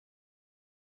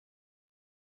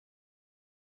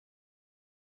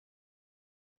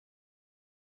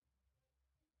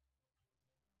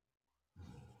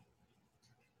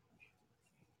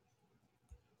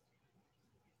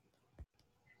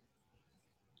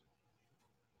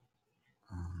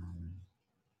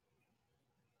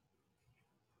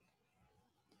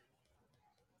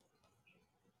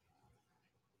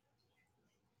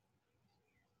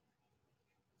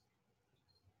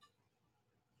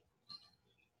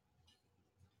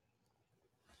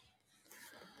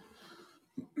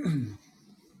Okay.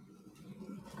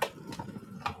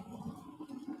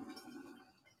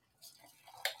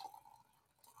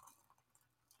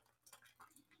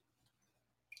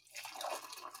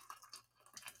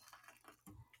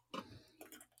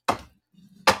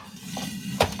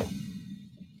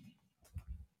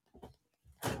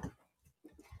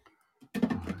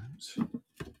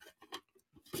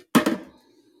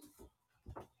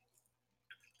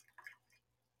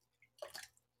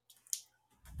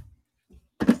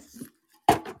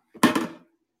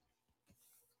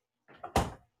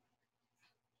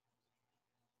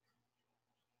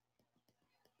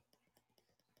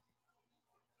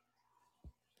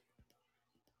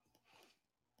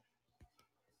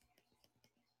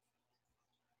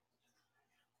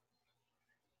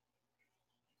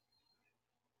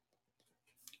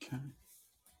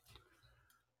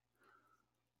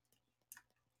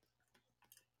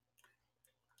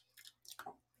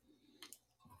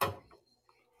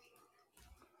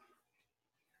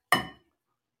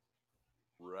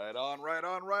 Right on, right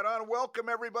on, right on. Welcome,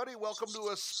 everybody. Welcome to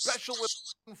a special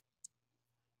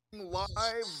live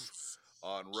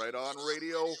on Right On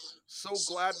Radio. So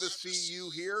glad to see you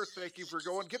here. Thank you for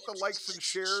going. Get the likes and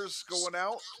shares going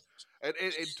out. And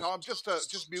Tom, just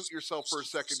mute yourself for a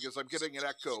second because I'm getting an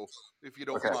echo. If you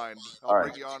don't Okay. mind, I'll All bring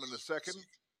right. you on in a second.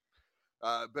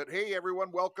 But hey,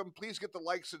 everyone, welcome. Please get the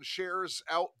likes and shares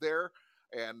out there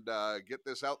and get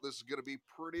this out. This is going to be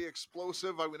pretty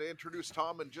explosive. I'm going to introduce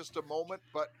Tom in just a moment,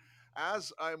 but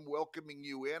as I'm welcoming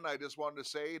you in, I just wanted to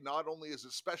say not only is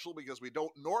it special because we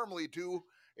don't normally do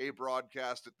a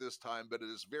broadcast at this time, but it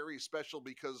is very special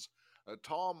because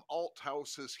Tom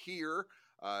Althouse is here.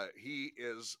 He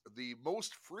is the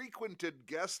most frequented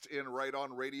guest in Right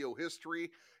On Radio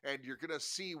history, and you're going to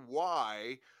see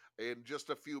why in just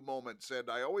a few moments. And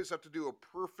I always have to do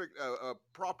a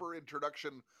proper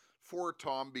introduction for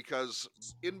Tom because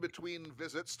in between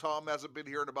visits, Tom hasn't been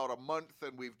here in about a month,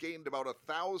 and we've gained about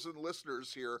 1,000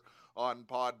 listeners here on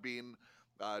Podbean,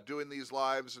 doing these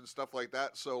lives and stuff like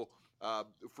that. So,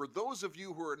 for those of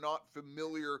you who are not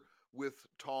familiar with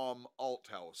Tom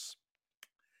Althouse,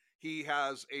 he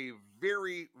has a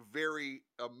very, very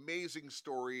amazing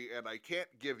story, and I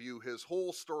can't give you his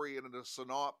whole story in a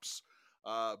synopsis,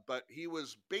 but he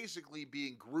was basically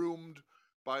being groomed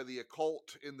by the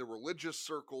occult in the religious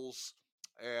circles,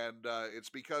 and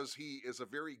it's because he is a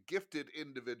very gifted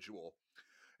individual.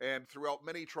 And throughout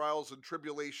many trials and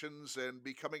tribulations, and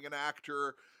becoming an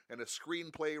actor and a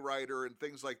screenplay writer and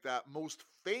things like that, most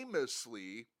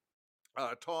famously,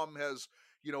 Tom has,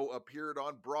 appeared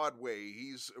on Broadway.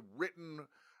 He's written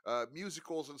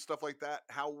musicals and stuff like that.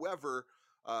 However,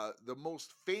 the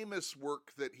most famous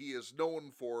work that he is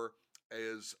known for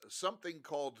is something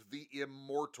called The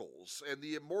Immortals. And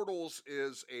The Immortals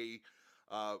is a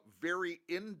very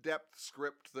in depth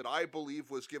script that I believe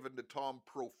was given to Tom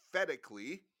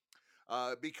prophetically,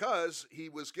 because he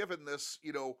was given this,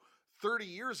 30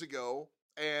 years ago,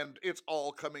 and it's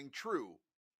all coming true.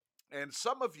 And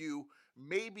some of you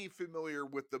may be familiar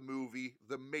with the movie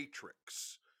The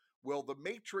Matrix. Well, the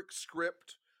Matrix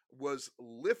script was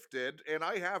lifted, and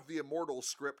I have the Immortal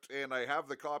script, and I have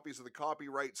the copies of the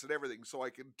copyrights and everything, so I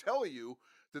can tell you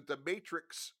that The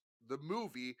Matrix, the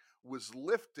movie, was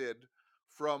lifted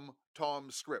from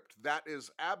Tom's script. That is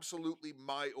absolutely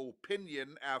my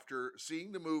opinion after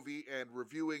seeing the movie and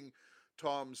reviewing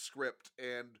Tom's script.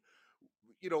 And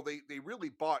they really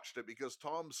botched it because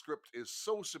Tom's script is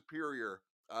so superior.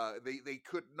 They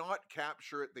could not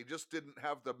capture it. They just didn't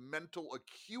have the mental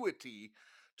acuity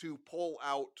to pull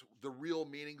out the real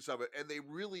meanings of it, and they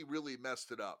really, really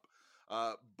messed it up.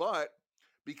 But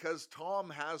because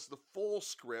Tom has the full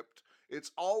script,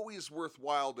 it's always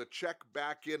worthwhile to check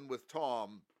back in with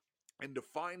Tom and to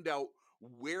find out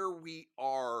where we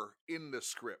are in the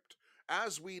script.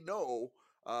 As we know,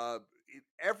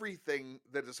 everything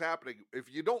that is happening,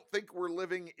 if you don't think we're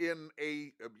living in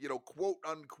a, quote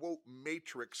unquote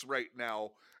matrix right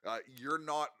now, you're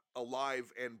not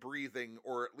alive and breathing,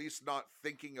 or at least not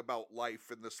thinking about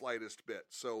life in the slightest bit.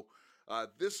 So,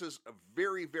 this is a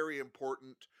very, very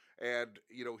important. And,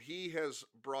 he has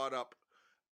brought up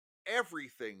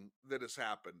everything that has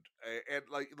happened, and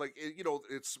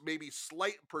it's maybe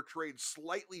portrayed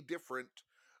slightly different,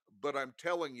 but I'm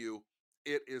telling you,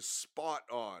 it is spot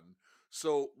on.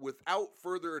 So without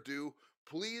further ado,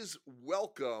 please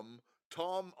welcome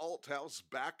Tom Althouse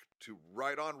back to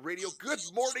Right On Radio. Good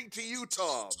morning to you,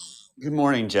 Tom. Good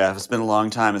morning, Jeff. It's been a long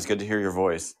time. It's good to hear your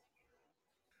voice.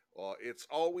 Well, it's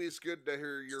always good to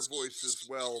hear your voice as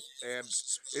well. And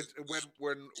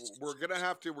when we're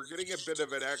getting a bit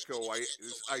of an echo.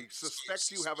 I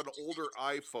suspect you have an older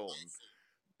iPhone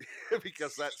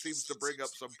because that seems to bring up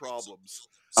some problems.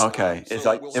 Okay. It's So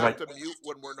like we'll if have I to mute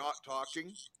when we're not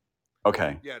talking.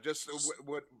 okay. Yeah, just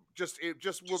we'll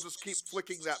just keep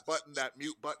flicking that button, that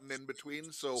mute button in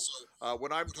between. So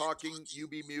when I'm talking, you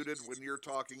be muted. When you're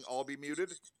talking, I'll be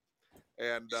muted,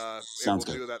 and Sounds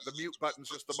we'll good. do that. The mute button's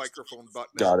just the microphone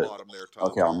button at the Got it. bottom there, Tom.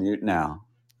 Okay, I'll mute now.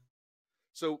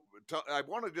 So I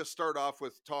want to just start off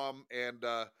with Tom, and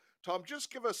Tom,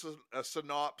 just give us a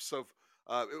synopsis of.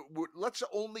 Let's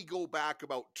only go back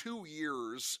about 2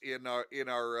 years in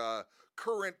our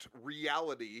current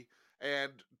reality,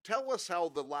 and tell us how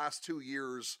the last 2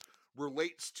 years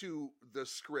relates to the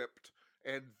script,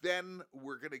 and then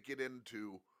we're going to get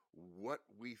into what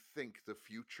we think the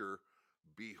future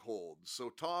beholds. So,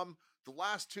 Tom, the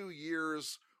last 2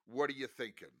 years, what are you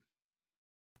thinking?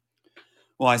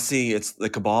 Well, I see it's the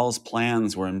Cabal's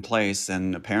plans were in place,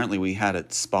 and apparently we had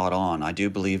it spot on. I do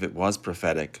believe it was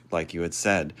prophetic, like you had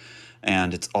said,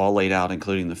 and it's all laid out,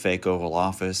 including the fake Oval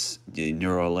Office, the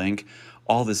Neuralink.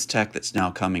 All this tech that's now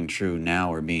coming true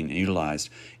now or being utilized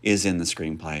is in the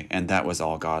screenplay, and that was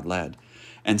all God led.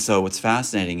 And so what's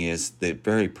fascinating is the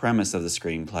very premise of the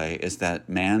screenplay is that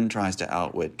man tries to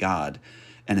outwit God,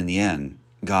 and in the end,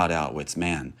 God outwits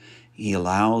man. He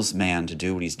allows man to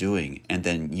do what he's doing and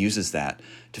then uses that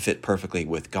to fit perfectly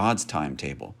with God's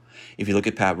timetable. If you look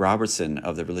at Pat Robertson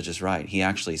of the Religious Right, he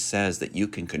actually says that you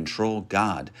can control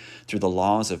God through the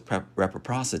laws of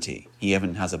reciprocity. He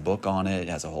even has a book on it,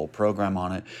 has a whole program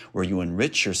on it, where you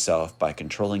enrich yourself by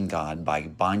controlling God, by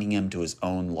binding him to his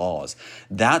own laws.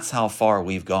 That's how far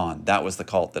we've gone. That was the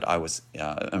cult that I was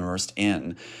immersed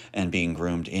in and being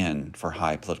groomed in for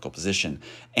high political position,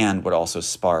 and what also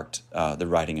sparked the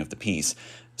writing of the piece.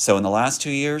 So in the last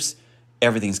 2 years,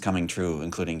 everything's coming true,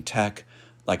 including tech,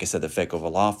 like I said, the fake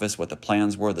Oval Office, what the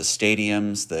plans were, the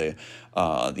stadiums,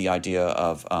 the idea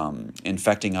of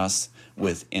infecting us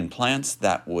with implants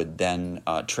that would then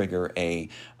trigger a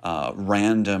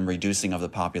random reducing of the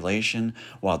population,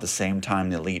 while at the same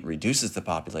time the elite reduces the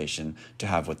population to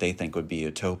have what they think would be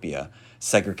utopia,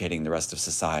 segregating the rest of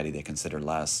society they consider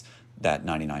less, that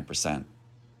 99%.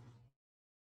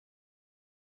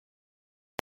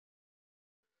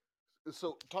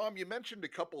 So, Tom, you mentioned a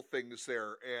couple things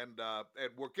there, and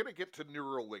we're going to get to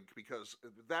Neuralink because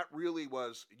that really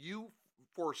was you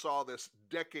foresaw this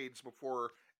decades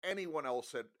before anyone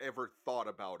else had ever thought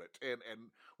about it, and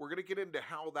we're going to get into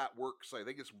how that works. I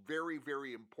think it's very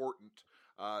very important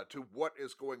to what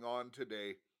is going on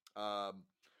today. Um,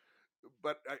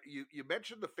 but you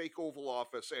mentioned the fake Oval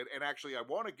Office, and actually, I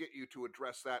want to get you to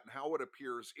address that and how it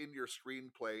appears in your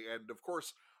screenplay. And of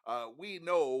course, we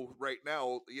know right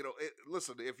now,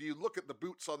 listen, if you look at the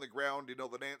boots on the ground,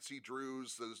 the Nancy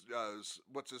Drews,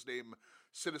 what's his name,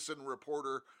 citizen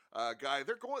reporter guy,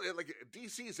 they're going like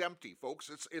DC's empty, folks.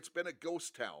 It's been a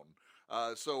ghost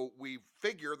town. So we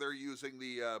figure they're using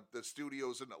the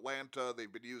studios in Atlanta.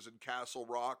 They've been using Castle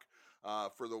Rock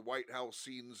for the White House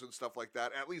scenes and stuff like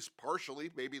that. At least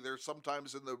partially. Maybe they're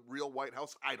sometimes in the real White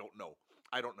House. I don't know.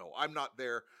 I don't know. I'm not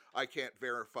there. I can't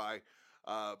verify.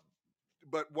 Uh,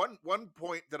 but one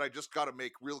point that I just got to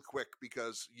make real quick,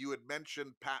 because you had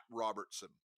mentioned Pat Robertson,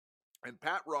 and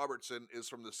Pat Robertson is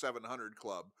from the 700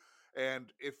 Club,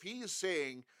 and if he's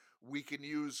saying we can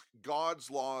use God's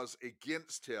laws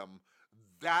against him,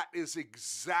 that is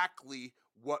exactly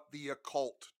what the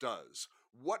occult does.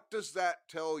 What does that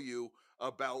tell you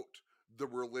about the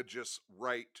religious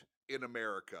right in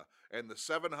America and the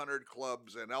 700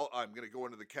 clubs? And I'm going to go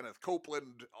into the Kenneth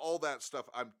Copeland, all that stuff.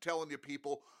 I'm telling you,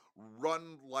 people,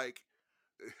 run like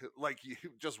you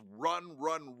just run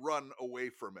away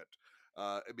from it,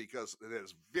 because it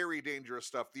is very dangerous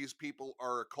stuff. These people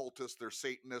are occultists, they're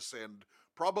Satanists, and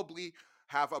probably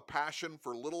have a passion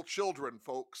for little children,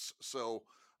 folks. So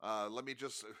let me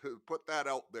just put that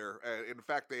out there. In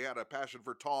fact, they had a passion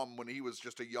for Tom when he was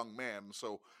just a young man.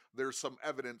 So there's some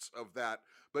evidence of that.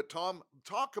 But Tom,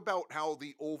 talk about how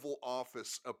the Oval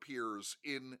Office appears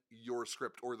in your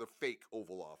script, or the fake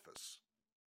Oval Office.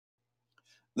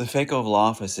 The fake Oval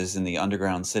Office is in the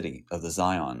underground city of the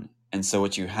Zion. And so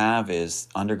what you have is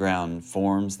underground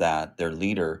forms that their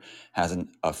leader has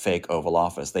a fake Oval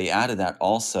Office. They added that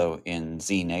also in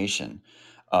Z Nation.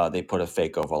 They put a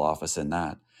fake Oval Office in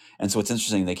that. And so it's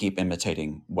interesting, they keep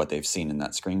imitating what they've seen in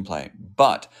that screenplay.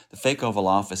 But the fake Oval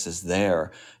Office is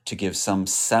there to give some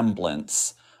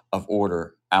semblance of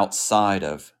order outside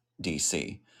of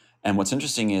DC. And what's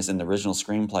interesting is in the original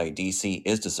screenplay, DC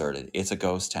is deserted. It's a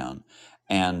ghost town,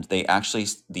 and they actually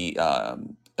the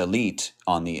elite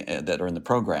on the that are in the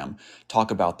program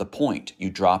talk about the point. You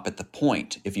drop at the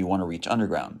point if you want to reach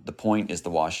underground. The point is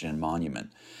the Washington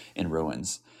Monument in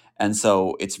ruins, And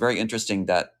so it's very interesting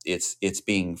that it's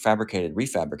being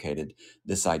refabricated,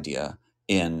 this idea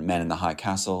in Men in the High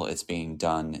Castle. It's being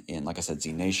done in, like I said,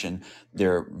 Z Nation.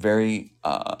 They're very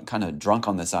kind of drunk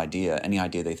on this idea, any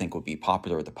idea they think would be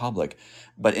popular with the public,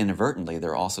 but inadvertently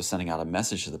they're also sending out a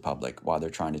message to the public while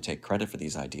they're trying to take credit for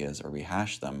these ideas or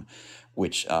rehash them,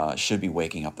 which should be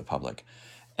waking up the public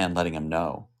and letting them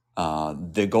know.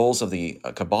 The goals of the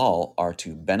cabal are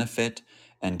to benefit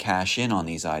and cash in on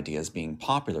these ideas being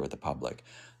popular with the public.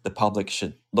 The public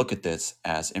should look at this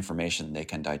as information they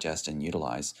can digest and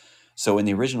utilize. So, in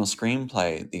the original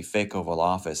screenplay, the fake Oval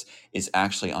Office is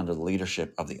actually under the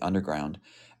leadership of the underground,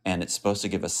 and it's supposed to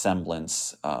give a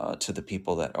semblance to the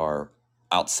people that are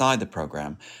outside the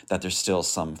program that there's still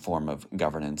some form of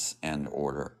governance and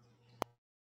order.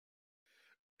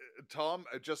 Tom,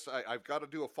 I've got to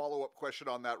do a follow up question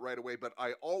on that right away, but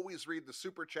I always read the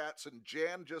super chats, and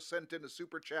Jan just sent in a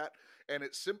super chat, and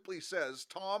it simply says,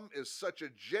 Tom is such a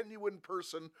genuine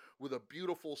person with a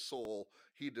beautiful soul.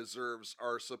 He deserves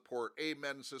our support.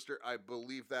 Amen, sister. I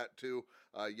believe that too.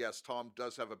 Yes, Tom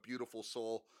does have a beautiful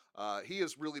soul. He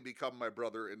has really become my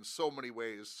brother in so many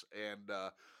ways, and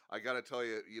I got to tell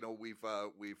you,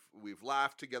 we've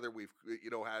laughed together, we've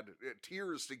had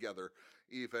tears together,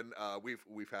 even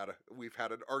we've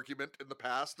had an argument in the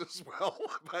past as well,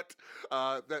 but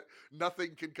that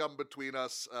nothing can come between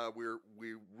us.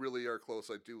 We really are close.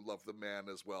 I do love the man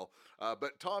as well.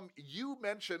 But Tom, you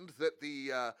mentioned that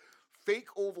the fake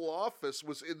Oval Office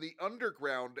was in the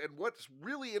underground, and what's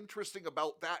really interesting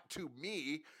about that to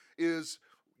me is,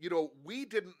 we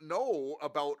didn't know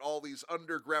about all these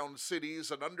underground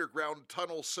cities and underground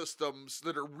tunnel systems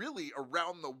that are really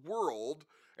around the world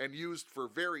and used for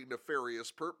very nefarious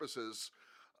purposes.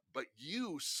 But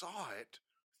you saw it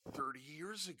 30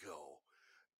 years ago.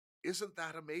 Isn't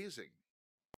that amazing?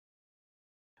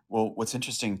 Well, what's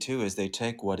interesting too is they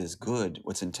take what is good,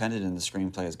 what's intended in the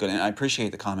screenplay is good. And I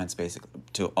appreciate the comments basically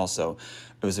too also.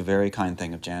 It was a very kind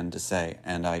thing of Jan to say,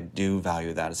 and I do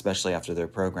value that, especially after their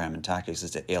program and tactics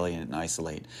is to alienate and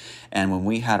isolate. And when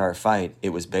we had our fight,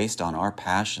 it was based on our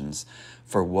passions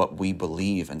for what we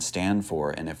believe and stand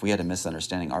for. And if we had a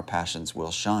misunderstanding, our passions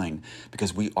will shine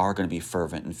because we are going to be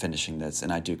fervent in finishing this.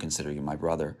 And I do consider you my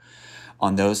brother.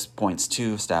 On those points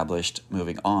too established,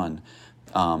 moving on,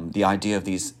 the idea of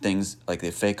these things like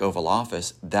the fake Oval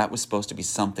Office, that was supposed to be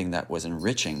something that was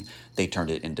enriching. They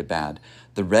turned it into bad.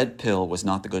 The red pill was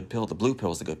not the good pill. The blue pill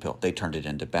was the good pill. They turned it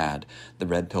into bad. The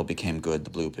red pill became good. The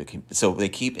blue became... So they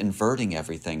keep inverting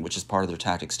everything, which is part of their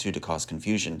tactics too, to cause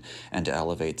confusion and to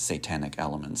elevate satanic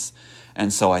elements.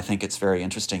 And so I think it's very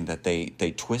interesting that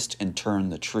they twist and turn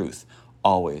the truth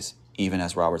always, even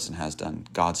as Robertson has done,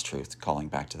 God's truth, calling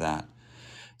back to that.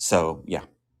 So, yeah.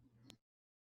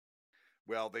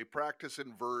 Well, they practice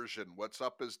inversion. What's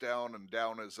up is down and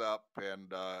down is up,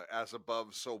 and as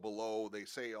above, so below. They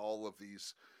say all of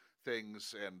these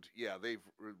things, and yeah, they've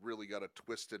really got a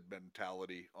twisted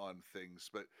mentality on things.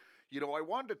 But I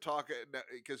wanted to talk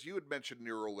because you had mentioned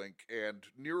Neuralink, and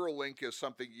Neuralink is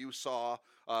something you saw,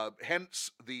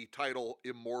 hence the title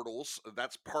Immortals.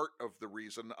 That's part of the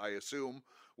reason, I assume,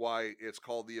 why it's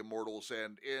called the Immortals.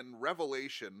 And in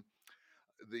Revelation,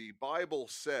 the Bible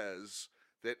says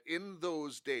that in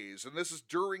those days, and this is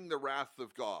during the wrath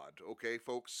of God, okay,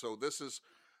 folks. So this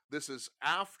is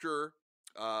after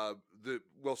so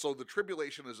the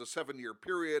tribulation is a 7 year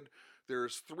period.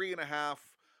 There's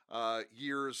 3.5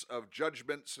 years of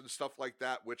judgments and stuff like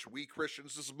that, which we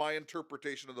Christians, this is my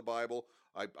interpretation of the Bible.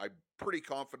 I'm pretty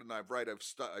confident I'm right.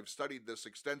 I've studied this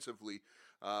extensively,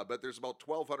 but there's about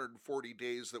 1,240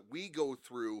 days that we go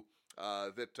through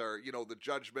that are, the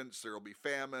judgments. There will be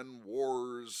famine,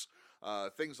 wars,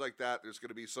 things like that. There's going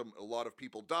to be a lot of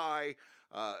people die,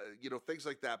 things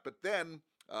like that. But then,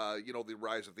 the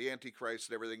rise of the Antichrist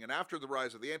and everything. And after the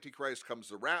rise of the Antichrist comes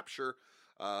the rapture,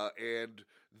 and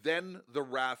then the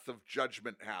wrath of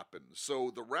judgment happens.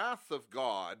 So the wrath of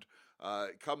God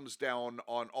comes down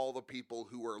on all the people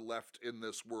who are left in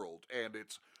this world, and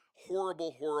it's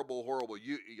horrible, horrible, horrible.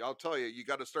 I'll tell you, you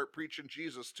got to start preaching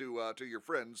Jesus to your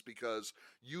friends, because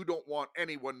you don't want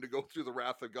anyone to go through the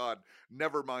wrath of God.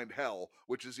 Never mind hell,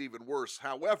 which is even worse.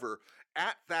 However,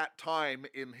 at that time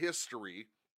in history,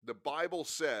 the Bible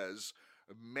says,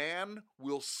 "Man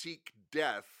will seek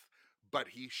death, but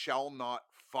he shall not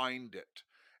find it."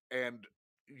 And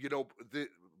the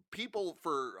people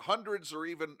for hundreds or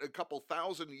even a couple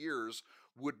thousand years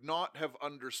would not have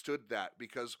understood that,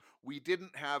 because we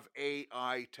didn't have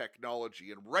AI technology.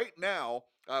 And right now,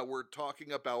 we're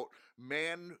talking about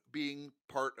man being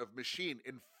part of machine.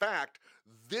 In fact,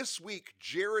 this week,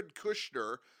 Jared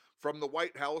Kushner from the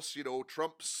White House,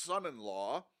 Trump's son in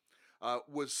law,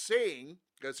 was saying,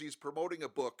 as he's promoting a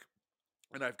book,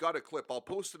 and I've got a clip. I'll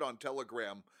post it on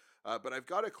Telegram. But I've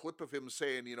got a clip of him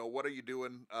saying, what are you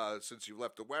doing since you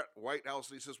left the White House?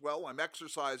 And he says, well, I'm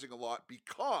exercising a lot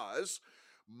because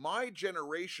my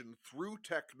generation, through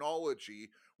technology,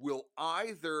 will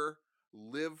either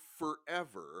live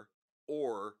forever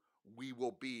or we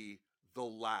will be the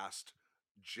last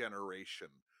generation.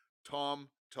 Tom,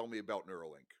 tell me about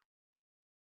Neuralink.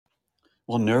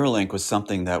 Well, Neuralink was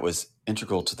something that was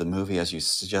integral to the movie, as you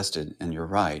suggested, and you're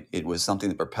right. It was something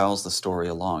that propels the story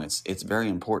along. It's very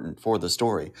important for the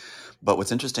story. But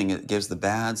what's interesting, it gives the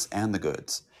bads and the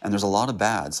goods. And there's a lot of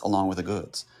bads along with the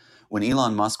goods. When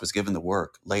Elon Musk was given the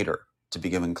work later to be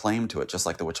given claim to it, just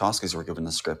like the Wachowskis were given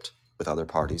the script with other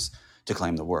parties to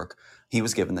claim the work, he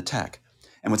was given the tech.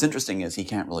 And what's interesting is he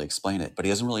can't really explain it, but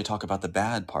he doesn't really talk about the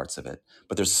bad parts of it.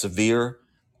 But there's severe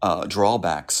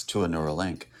drawbacks to a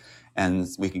Neuralink, and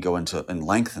we could go into in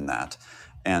length in that.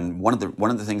 And one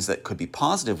of the things that could be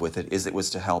positive with it is it was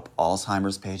to help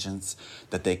Alzheimer's patients,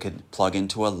 that they could plug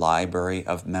into a library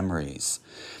of memories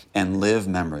and live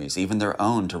memories, even their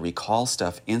own, to recall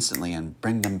stuff instantly and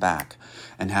bring them back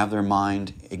and have their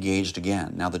mind engaged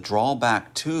again. Now, the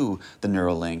drawback to the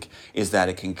Neuralink is that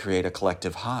it can create a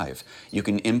collective hive. You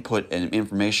can input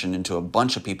information into a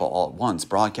bunch of people all at once,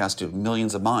 broadcast to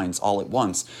millions of minds all at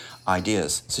once,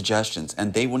 ideas, suggestions,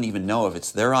 and they wouldn't even know if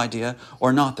it's their idea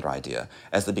or not their idea,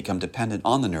 as they become dependent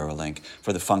on the Neuralink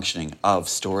for the functioning of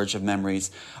storage of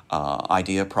memories,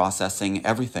 idea processing.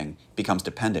 Everything becomes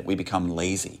dependent. We become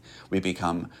lazy. We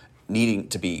become needing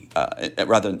to be,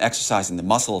 rather than exercising the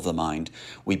muscle of the mind,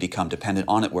 we become dependent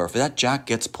on it, where if that jack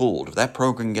gets pulled, if that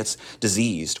program gets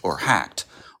diseased or hacked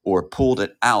or pulled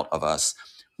it out of us,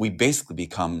 we basically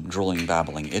become drooling,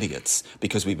 babbling idiots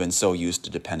because we've been so used to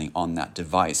depending on that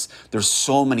device. There's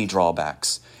so many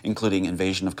drawbacks, including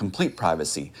invasion of complete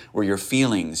privacy, where your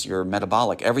feelings, your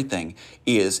metabolic, everything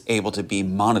is able to be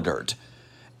monitored.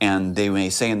 And they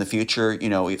may say in the future,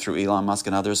 through Elon Musk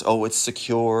and others, oh, it's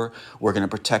secure. We're going to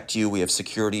protect you. We have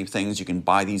security things. You can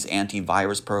buy these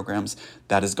antivirus programs.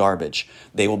 That is garbage.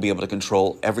 They will be able to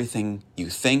control everything you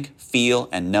think, feel,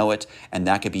 and know it, and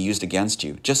that could be used against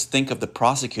you. Just think of the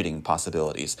prosecuting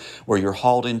possibilities where you're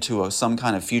hauled into some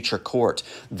kind of future court,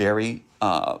 very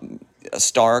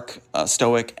stark,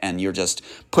 stoic, and you're just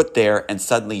put there, and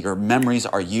suddenly your memories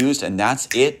are used, and that's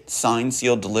it. Signed,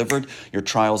 sealed, delivered. Your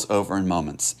trial's over in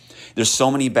moments. There's so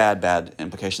many bad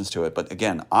implications to it, but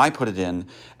again, I put it in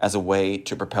as a way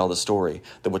to propel the story.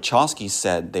 The Wachowskis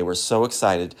said they were so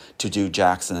excited to do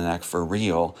Jackson and Eck for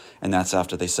real, and that's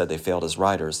after they said they failed as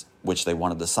writers, which they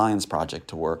wanted the science project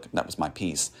to work. That was my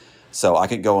piece. So I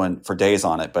could go in for days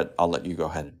on it, but I'll let you go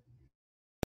ahead.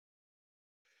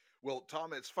 Well,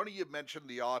 Tom, it's funny you mentioned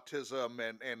the autism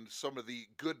and some of the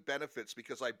good benefits,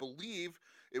 because I believe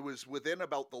it was within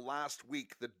about the last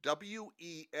week the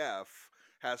WEF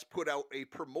has put out a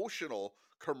promotional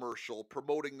commercial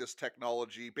promoting this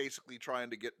technology, basically trying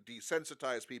to get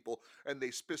desensitize people, and they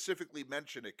specifically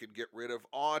mention it can get rid of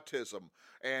autism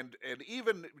and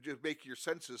even just make your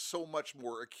senses so much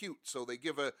more acute. So they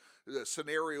give a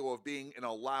scenario of being in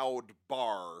a loud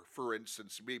bar, for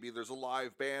instance. Maybe there's a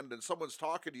live band and someone's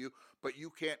talking to you, but you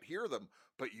can't hear them.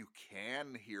 But you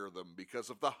can hear them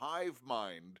because of the hive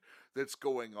mind that's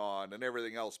going on and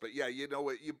everything else. But yeah, you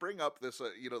bring up this,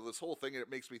 this whole thing, and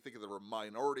it makes me think of the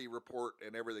Minority Report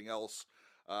and everything else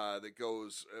that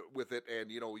goes with it. And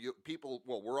people,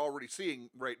 well, we're already seeing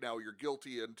right now you're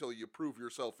guilty until you prove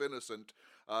yourself innocent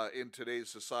in today's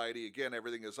society. Again,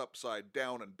 everything is upside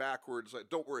down and backwards.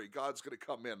 Don't worry, God's going to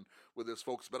come in with this,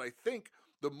 folks. But I think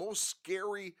the most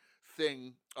scary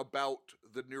thing about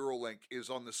the Neuralink is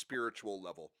on the spiritual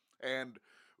level. And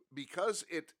because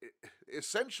it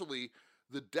essentially,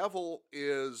 the devil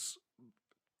is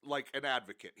like an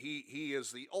advocate. He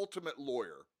is the ultimate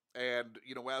lawyer. And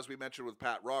as we mentioned with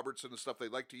Pat Robertson and stuff, they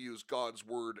like to use God's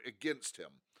word against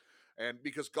him. And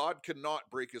because God cannot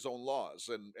break his own laws,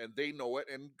 and they know it,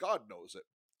 and God knows it.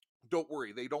 Don't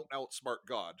worry, they don't outsmart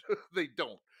God. They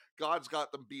don't. God's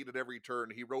got them beat at every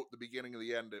turn. He wrote the beginning and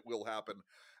the end. It will happen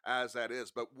as that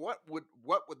is. But what would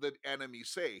the enemy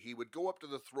say? He would go up to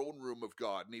the throne room of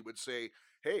God and he would say,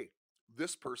 "Hey,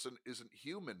 this person isn't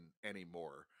human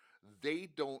anymore. They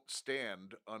don't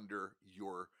stand under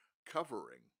your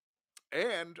covering."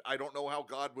 And I don't know how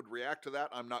God would react to that.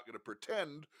 I'm not going to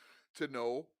pretend to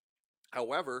know.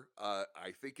 However,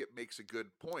 I think it makes a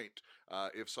good point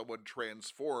if someone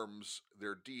transforms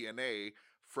their DNA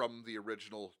from the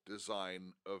original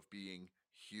design of being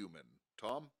human.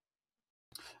 Tom?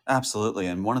 Absolutely.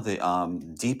 And one of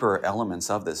the deeper elements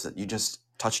of this that you just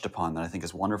touched upon that I think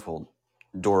is wonderful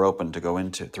door open to go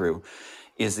into through,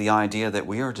 is the idea that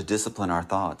we are to discipline our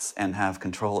thoughts and have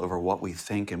control over what we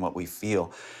think and what we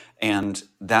feel. And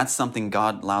that's something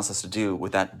God allows us to do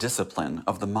with that discipline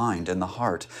of the mind and the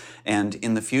heart. And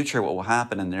in the future, what will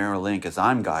happen in the Neuralink, as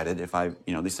I'm guided, if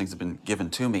these things have been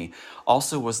given to me,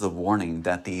 also was the warning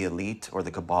that the elite or the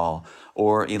cabal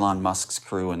or Elon Musk's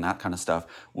crew and that kind of stuff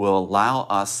will allow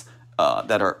us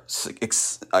that are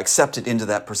accepted into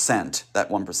that percent, that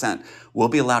 1%, we'll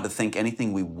be allowed to think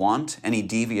anything we want. Any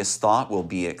devious thought will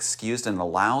be excused and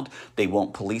allowed. They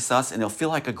won't police us, and it'll feel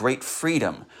like a great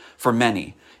freedom for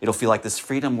many. It'll feel like this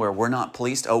freedom where we're not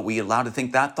policed. Oh, we allowed to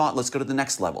think that thought. Let's go to the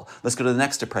next level. Let's go to the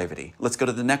next depravity. Let's go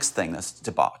to the next thing that's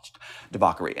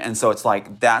debauchery. And so it's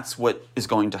like that's what is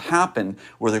going to happen,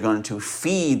 where they're going to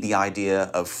feed the idea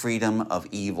of freedom of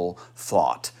evil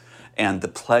thought and the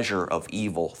pleasure of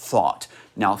evil thought.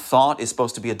 Now, thought is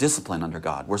supposed to be a discipline under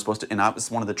God. We're supposed to, and that was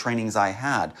one of the trainings I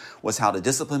had, was how to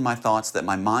discipline my thoughts, that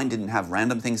my mind didn't have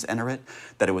random things enter it,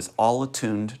 that it was all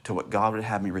attuned to what God would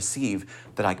have me receive,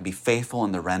 that I could be faithful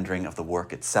in the rendering of the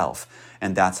work itself.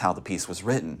 And that's how the piece was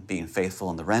written, being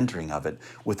faithful in the rendering of it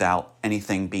without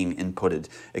anything being inputted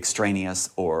extraneous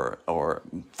or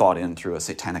thought in through a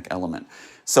satanic element.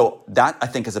 So that, I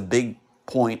think, is a big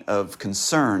point of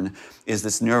concern, is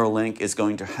this Neuralink is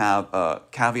going to have a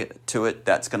caveat to it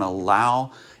that's going to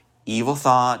allow evil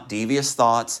thought, devious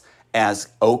thoughts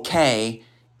as okay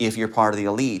if you're part of the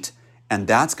elite. And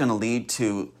that's going to lead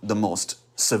to the most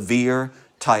severe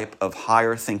type of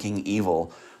higher thinking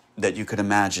evil that you could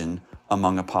imagine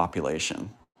among a population.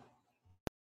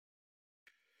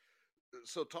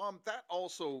 So Tom, that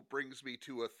also brings me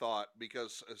to a thought,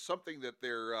 because something that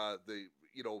they're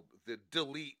the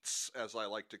deletes, as I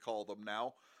like to call them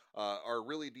now, are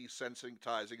really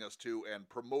desensitizing us to and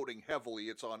promoting heavily.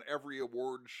 It's on every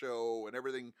award show and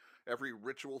everything, every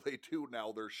ritual they do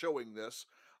now. They're showing this,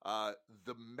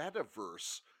 the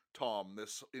metaverse. Tom,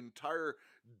 this entire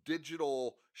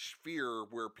digital sphere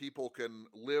where people can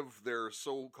live their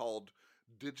so-called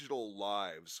digital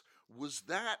lives. Was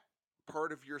that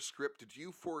part of your script? Did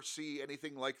you foresee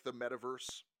anything like the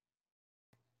metaverse?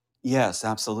 Yes,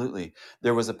 absolutely.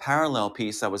 There was a parallel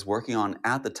piece I was working on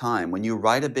at the time. When you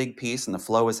write a big piece and the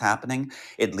flow is happening,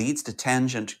 it leads to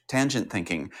tangent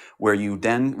thinking, where you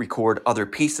then record other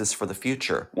pieces for the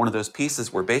future. One of those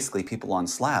pieces were basically people on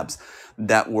slabs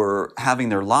that were having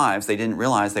their lives. They didn't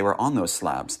realize they were on those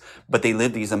slabs, but they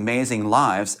lived these amazing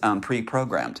lives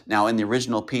pre-programmed. Now, in the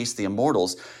original piece, The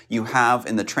Immortals, you have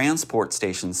in the transport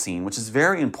station scene, which is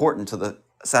very important to the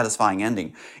satisfying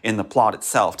ending in the plot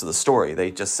itself to the story. They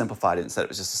just simplified it and said it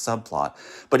was just a subplot.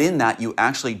 But in that, you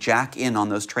actually jack in on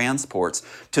those transports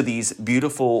to these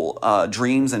beautiful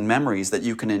dreams and memories that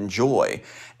you can enjoy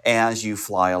as you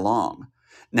fly along.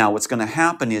 Now, what's going to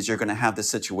happen is you're going to have this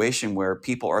situation where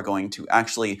people are going to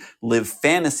actually live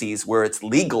fantasies where it's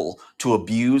legal to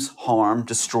abuse, harm,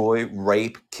 destroy,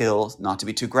 rape, kill, not to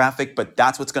be too graphic, but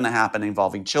that's what's going to happen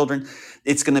involving children.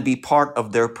 It's going to be part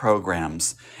of their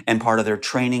programs and part of their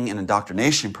training and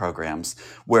indoctrination programs,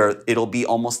 where it'll be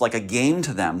almost like a game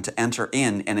to them to enter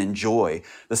in and enjoy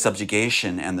the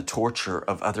subjugation and the torture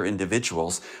of other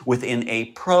individuals within a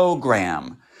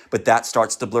program. But that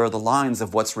starts to blur the lines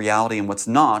of what's reality and what's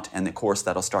not, and of course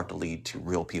that'll start to lead to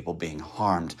real people being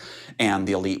harmed, and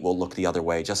the elite will look the other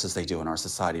way, just as they do in our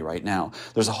society right now.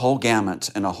 There's a whole gamut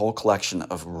and a whole collection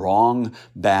of wrong,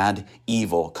 bad,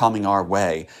 evil coming our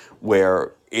way,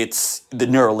 where the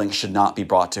Neuralink should not be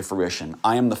brought to fruition.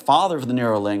 I am the father of the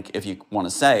Neuralink, if you want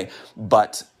to say,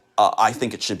 but I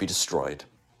think it should be destroyed.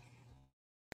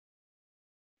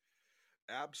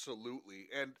 Absolutely.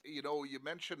 And you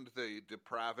mentioned the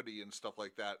depravity and stuff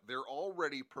like that. They're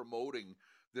already promoting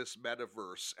this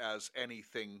metaverse as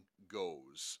anything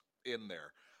goes in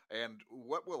there. And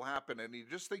what will happen, and you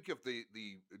just think of the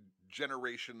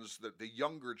generations, the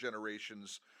younger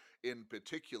generations in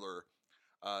particular,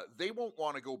 they won't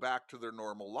want to go back to their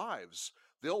normal lives.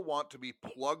 They'll want to be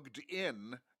plugged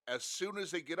in as soon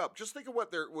as they get up. Just think of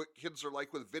what kids are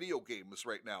like with video games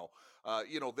right now.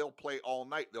 They'll play all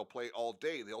night, they'll play all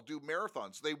day, they'll do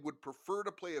marathons. They would prefer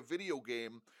to play a video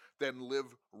game than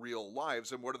live real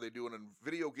lives. And what are they doing in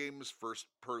video games? First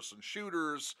person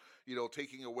shooters,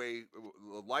 taking away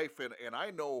life. And I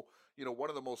know, one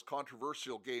of the most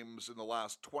controversial games in the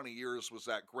last 20 years was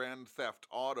that Grand Theft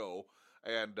Auto.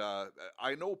 And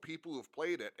I know people who've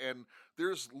played it, and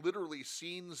there's literally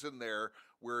scenes in there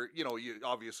where you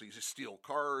obviously you steal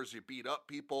cars, you beat up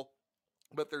people,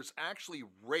 but there's actually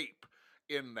rape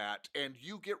in that, and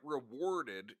you get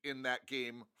rewarded in that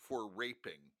game for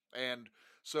raping. And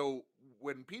So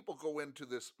when people go into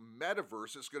this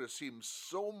metaverse, it's going to seem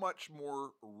so much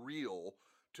more real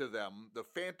to them. The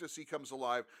fantasy comes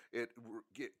alive. It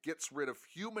gets rid of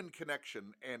human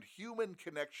connection, and human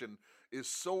connection is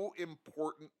so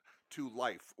important to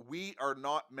life. We are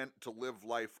not meant to live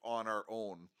life on our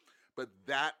own. But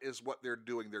that is what they're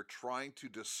doing. They're trying to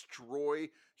destroy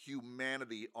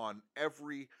humanity on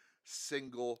every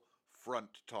single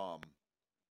front, Tom.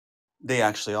 They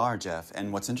actually are, Jeff.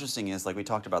 And what's interesting is, like we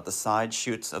talked about, the side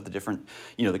shoots of the different,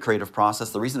 the creative process.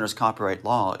 The reason there's copyright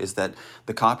law is that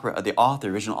the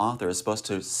original author, is supposed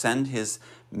to send his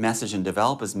message and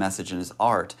develop his message and his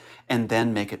art, and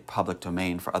then make it public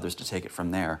domain for others to take it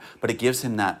from there. But it gives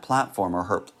him that platform, or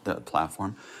her the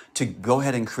platform, to go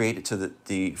ahead and create it to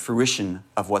the fruition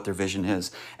of what their vision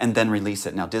is, and then release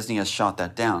it. Now, Disney has shot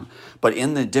that down. But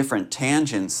in the different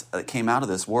tangents that came out of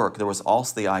this work, there was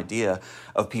also the idea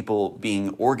of people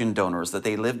being organ donors, that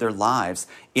they lived their lives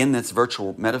in this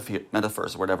virtual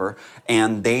metaverse or whatever,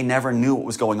 and they never knew what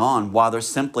was going on while they're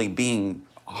simply being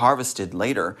harvested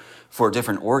later for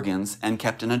different organs and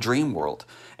kept in a dream world.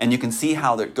 And you can see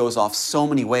how that goes off so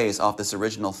many ways off this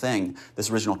original thing, this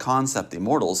original concept, the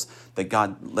immortals, that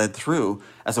God led through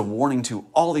as a warning to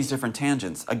all these different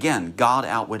tangents. Again, God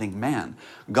outwitting man,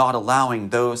 God allowing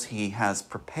those he has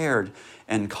prepared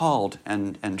and called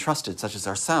and trusted, such as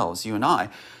ourselves, you and I,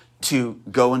 to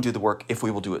go and do the work if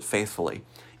we will do it faithfully.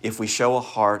 If we show a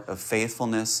heart of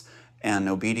faithfulness and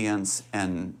obedience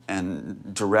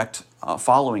and direct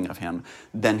following of him,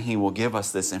 then he will give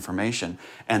us this information.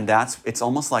 And it's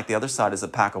almost like the other side is a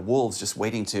pack of wolves just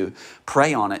waiting to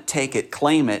prey on it, take it,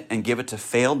 claim it, and give it to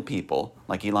failed people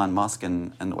like Elon Musk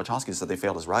and the Wachowskis said they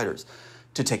failed as writers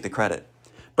to take the credit.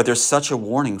 But there's such a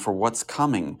warning for what's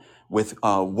coming with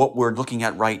what we're looking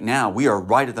at right now. We are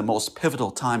right at the most pivotal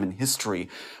time in history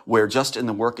where just in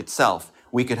the work itself,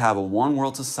 we could have a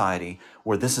one-world society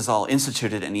where this is all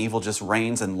instituted and evil just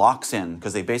reigns and locks in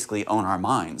because they basically own our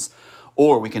minds.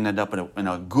 Or we can end up in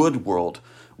a good world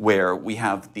where we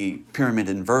have the pyramid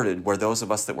inverted, where those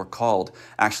of us that were called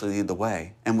actually lead the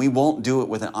way. And we won't do it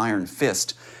with an iron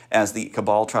fist, as the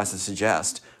cabal tries to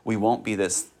suggest. We won't be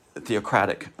this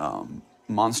theocratic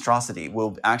monstrosity.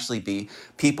 We'll actually be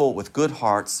people with good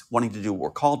hearts wanting to do what we're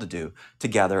called to do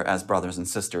together as brothers and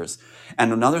sisters.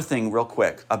 And another thing real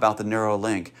quick about the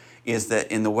Neuralink is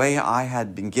that in the way I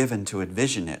had been given to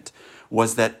envision it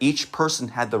was that each person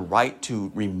had the right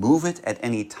to remove it at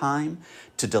any time,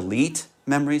 to delete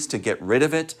memories, to get rid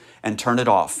of it and turn it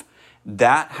off.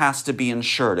 That has to be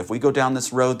ensured. If we go down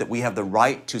this road, that we have the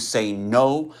right to say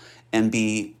no and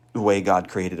be the way God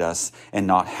created us and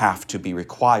not have to be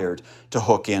required to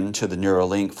hook into the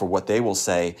Neuralink for what they will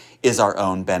say is our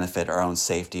own benefit, our own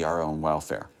safety, our own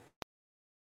welfare.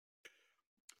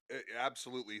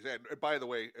 Absolutely. And by the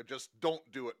way, just don't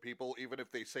do it, people. Even if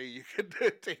they say you can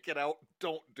take it out,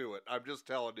 don't do it. I'm just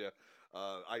telling you.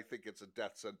 I think it's a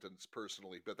death sentence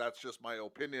personally, but that's just my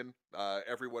opinion.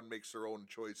 Everyone makes their own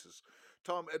choices.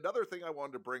 Tom, another thing I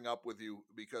wanted to bring up with you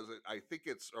because I think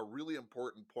it's a really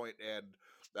important point, and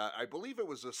I believe it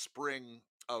was the spring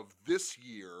of this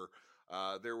year.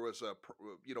 There was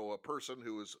a person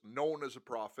who was known as a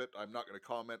prophet. I'm not going to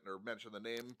comment or mention the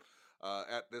name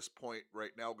at this point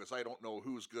right now because I don't know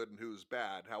who's good and who's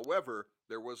bad. However,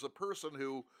 there was a person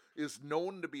who is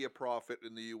known to be a prophet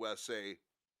in the USA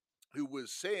who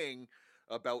was saying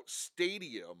about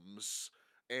stadiums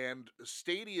and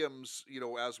stadiums,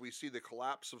 as we see the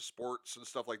collapse of sports and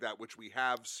stuff like that, which we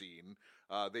have seen,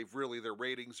 their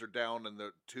ratings are down in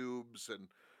the tubes and,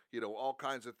 all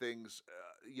kinds of things,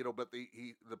 but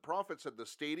the prophet said the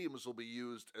stadiums will be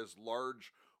used as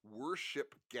large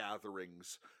worship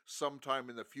gatherings sometime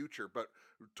in the future. But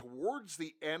towards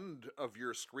the end of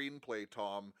your screenplay,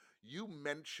 Tom, you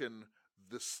mention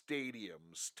the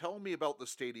stadiums. Tell me about the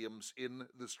stadiums in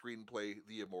the screenplay,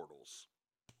 The Immortals.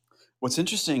 What's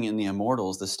interesting in The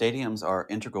Immortals, the stadiums are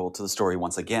integral to the story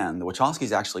once again. The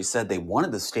Wachowskis actually said they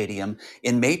wanted the stadium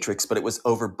in Matrix, but it was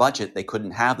over budget. They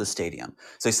couldn't have the stadium.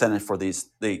 So they sent it for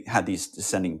they had these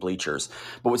descending bleachers.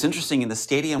 But what's interesting in the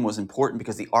stadium was important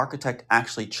because the architect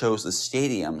actually chose the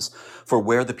stadiums for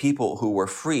where the people who were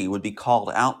free would be called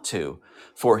out to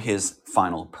for his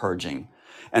final purging.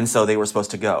 And so they were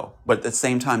supposed to go. But at the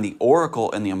same time, the Oracle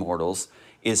in The Immortals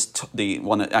is the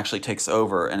one that actually takes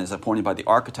over and is appointed by the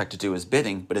architect to do his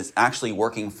bidding, but is actually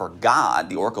working for God.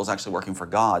 The Oracle is actually working for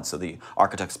God, so the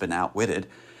architect's been outwitted.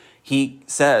 He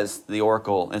says, the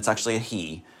Oracle, it's actually a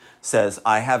he, says,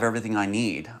 I have everything I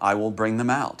need. I will bring them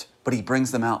out. But he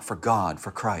brings them out for God,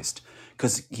 for Christ,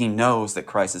 because he knows that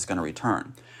Christ is going to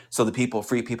return. So the people,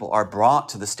 free people, are brought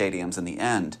to the stadiums in the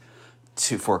end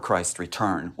for Christ's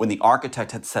return, when the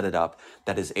architect had set it up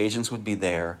that his agents would be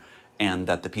there and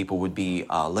that the people would be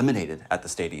eliminated at the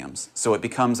stadiums. So it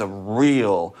becomes a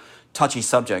real touchy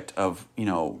subject of,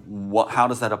 how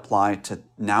does that apply to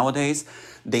nowadays?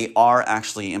 They are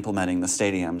actually implementing the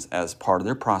stadiums as part of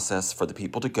their process for the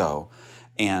people to go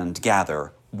and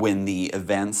gather when the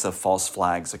events of false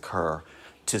flags occur,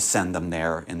 to send them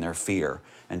there in their fear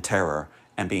and terror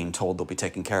and being told they'll be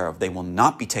taken care of. They will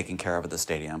not be taken care of at the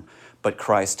stadium, but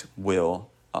Christ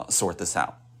will sort this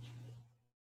out.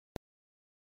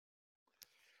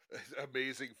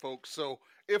 Amazing, folks. So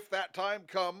if that time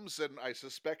comes, and I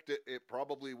suspect it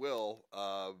probably will,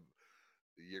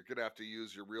 you're going to have to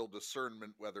use your real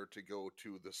discernment whether to go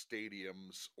to the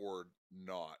stadiums or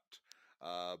not.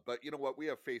 But you know what? We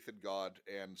have faith in God,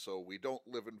 and so we don't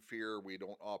live in fear. We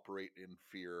don't operate in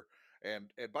fear.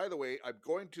 And by the way, I'm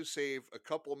going to save a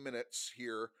couple minutes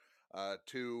here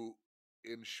to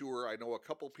ensure. I know a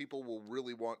couple people will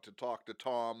really want to talk to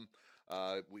Tom.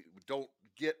 We don't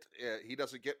get he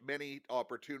doesn't get many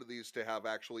opportunities to have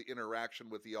actually interaction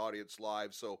with the audience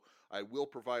live, so I will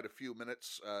provide a few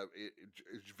minutes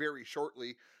very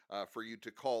shortly for you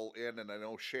to call in. And I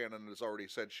know Shannon has already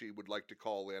said she would like to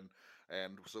call in,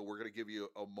 and so we're going to give you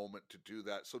a moment to do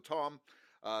that. So Tom,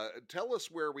 tell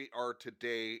us where we are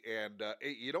today. And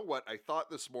you know what? I thought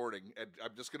this morning, and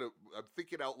I'm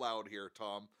thinking out loud here,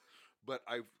 Tom, but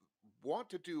I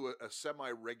want to do a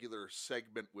semi-regular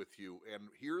segment with you, and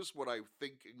here's what I'm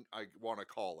thinking I want to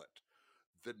call it: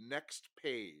 the next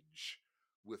page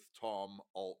with Tom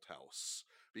Althouse,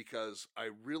 because I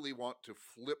really want to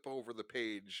flip over the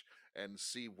page and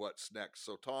see what's next.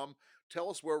 So Tom,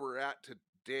 tell us where we're at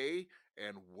today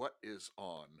and what is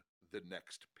on the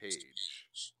next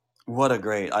page.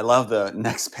 I love the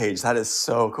next page. That is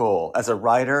so cool. As a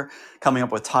writer, coming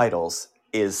up with titles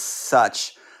is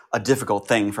such a difficult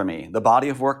thing for me. The body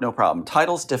of work, no problem.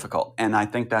 Title's difficult, and I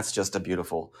think that's just a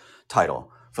beautiful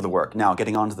title for the work. Now,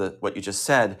 getting on to what you just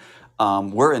said,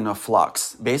 we're in a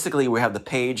flux. Basically, we have the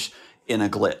page in a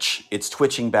glitch. It's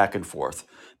twitching back and forth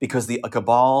because the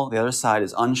cabal, the other side,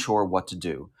 is unsure what to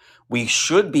do. We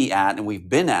should be at, and we've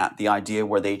been at, the idea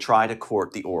where they try to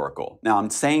court the oracle. Now, I'm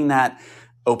saying that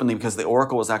openly because the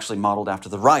oracle was actually modeled after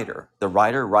the writer. The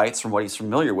writer writes from what he's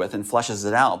familiar with and fleshes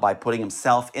it out by putting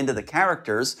himself into the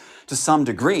characters to some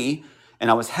degree. And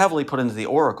I was heavily put into the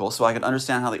oracle so I could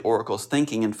understand how the oracle is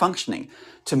thinking and functioning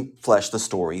to flesh the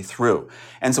story through.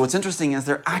 And so what's interesting is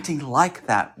they're acting like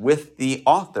that with the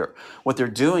author. What they're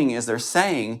doing is they're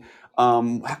saying,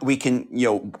 we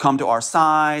can, come to our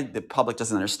side. The public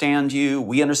doesn't understand you.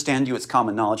 We understand you. It's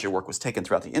common knowledge your work was taken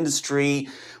throughout the industry.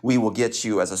 We will get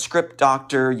you as a script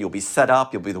doctor. You'll be set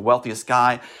up. You'll be the wealthiest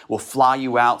guy. We'll fly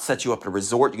you out, set you up at a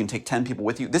resort. You can take 10 people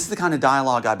with you. This is the kind of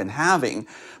dialogue I've been having,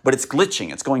 but it's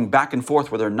glitching. It's going back and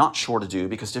forth where they're not sure to do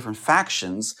because different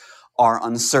factions are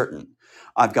uncertain.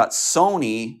 I've got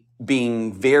Sony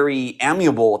being very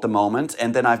amiable at the moment,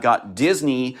 and then I've got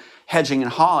Disney hedging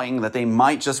and hawing that they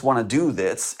might just want to do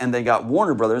this, and they got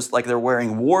Warner Brothers like they're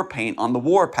wearing war paint on the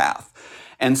warpath.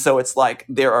 And so it's like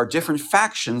there are different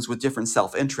factions with different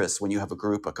self-interests when you have a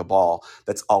group, a cabal,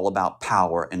 that's all about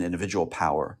power and individual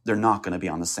power. They're not going to be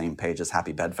on the same page as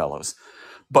Happy Bedfellows.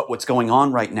 But what's going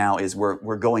on right now is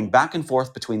we're going back and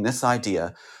forth between this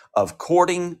idea of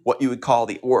courting what you would call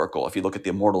the oracle, if you look at the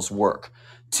immortals' work,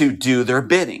 to do their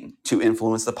bidding, to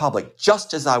influence the public,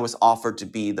 just as I was offered to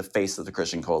be the face of the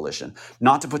Christian Coalition.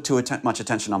 Not to put too much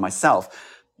attention on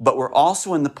myself, but we're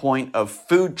also in the point of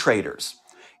food traders.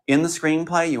 In the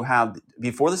screenplay, you have,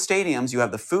 before the stadiums, you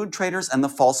have the food traders and the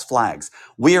false flags.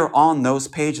 We are on those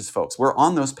pages, folks. We're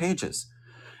on those pages.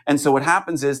 And so what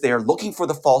happens is they are looking for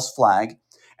the false flag,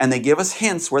 and they give us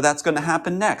hints where that's going to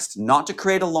happen next. Not to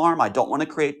create alarm. I don't want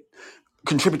to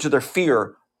contribute to their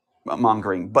fear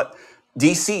mongering, but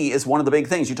DC is one of the big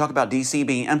things. You talk about DC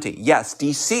being empty. Yes,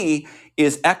 DC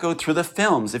is echoed through the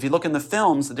films. If you look in the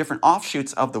films, the different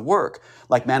offshoots of the work,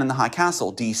 like Man in the High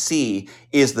Castle, DC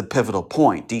is the pivotal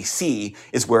point. DC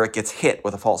is where it gets hit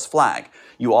with a false flag.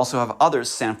 You also have others.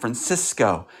 San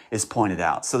Francisco is pointed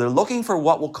out. So they're looking for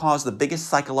what will cause the biggest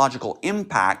psychological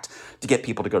impact to get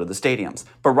people to go to the stadiums.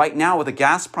 But right now, with the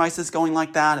gas prices going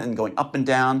like that and going up and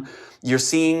down, you're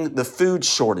seeing the food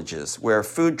shortages where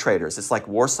food traders, it's like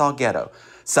Warsaw Ghetto.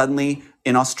 Suddenly,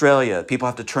 in Australia, people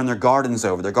have to turn their gardens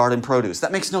over, their garden produce.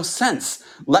 That makes no sense.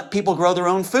 Let people grow their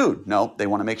own food. No, they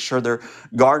want to make sure their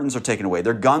gardens are taken away,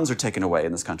 their guns are taken away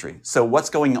in this country. So what's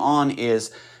going on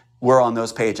is we're on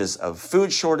those pages of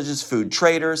food shortages, food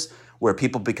traders, where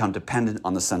people become dependent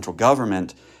on the central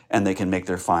government and they can make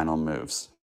their final moves.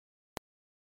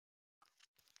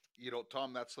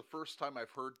 Tom, that's the first time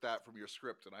I've heard that from your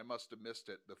script, and I must have missed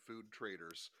it. The food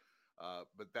traders,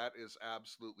 but that is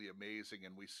absolutely amazing,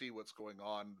 and we see what's going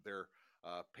on. They're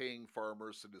paying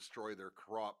farmers to destroy their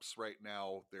crops right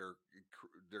now. They're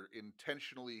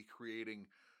intentionally creating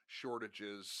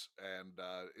shortages, and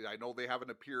I know they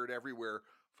haven't appeared everywhere,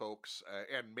 folks,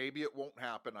 and maybe it won't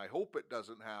happen. I hope it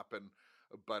doesn't happen,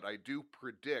 but I do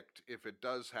predict if it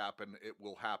does happen, it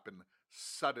will happen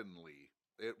suddenly.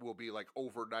 It will be like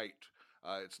overnight.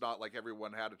 It's not like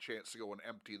everyone had a chance to go and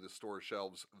empty the store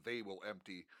shelves. They will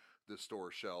empty the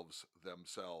store shelves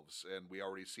themselves. And we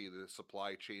already see the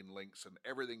supply chain links and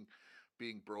everything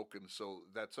being broken. So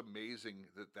that's amazing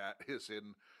that that is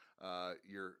in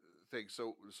your thing.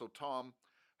 So Tom,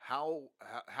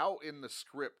 how in the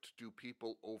script do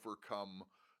people overcome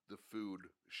the food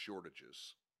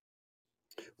shortages?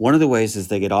 One of the ways is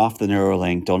they get off the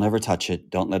Neuralink. Don't ever touch it.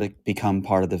 Don't let it become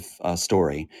part of the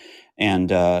story. And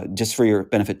just for your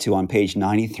benefit, too, on page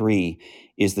 93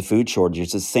 is the food shortage.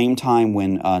 It's the same time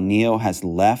when Neo has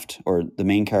left, or the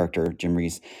main character, Jim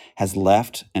Reese, has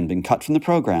left and been cut from the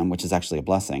program, which is actually a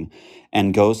blessing,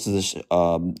 and goes to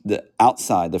the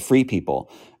outside, the free people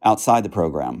outside the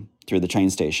program through the train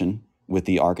station with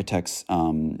the architect's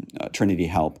Trinity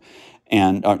help.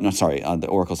 And, the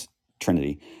Oracle's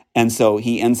Trinity. And so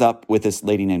he ends up with this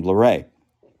lady named Lorraine.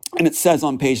 And it says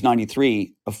on page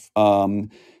 93,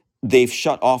 they've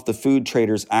shut off the food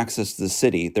traders' access to the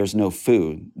city. There's no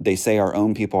food. They say our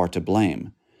own people are to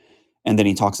blame. And then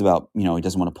he talks about, he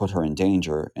doesn't want to put her in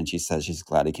danger. And she says she's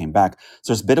glad he came back.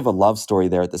 So there's a bit of a love story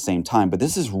there at the same time. But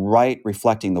this is right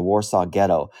reflecting the Warsaw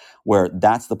Ghetto, where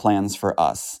that's the plans for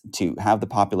us, to have the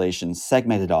population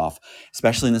segmented off,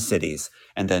 especially in the cities,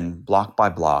 and then block by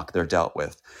block they're dealt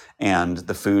with. And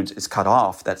the food is cut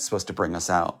off that's supposed to bring us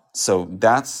out. So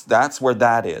that's where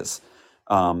that is.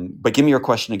 But give me your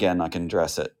question again. I can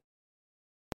address it.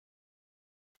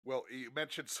 Well, you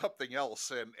mentioned something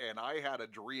else, and I had a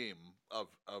dream of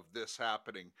this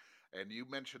happening, and you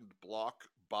mentioned block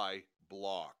by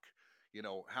block.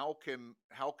 How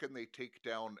can they take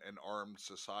down an armed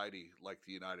society like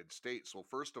the United States? Well,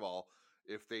 first of all,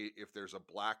 if there's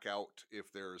a blackout,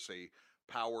 if there's a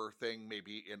power thing,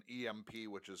 maybe an EMP,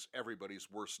 which is everybody's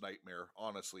worst nightmare,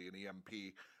 honestly, an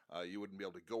EMP. You wouldn't be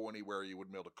able to go anywhere. You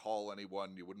wouldn't be able to call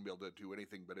anyone. You wouldn't be able to do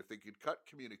anything. But if they could cut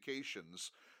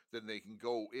communications, then they can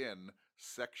go in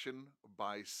section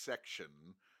by section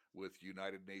with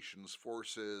United Nations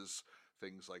forces,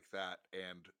 things like that,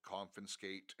 and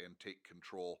confiscate and take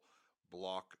control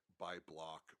block by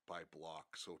block by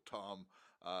block. So, Tom,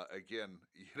 again,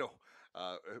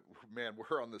 uh, man,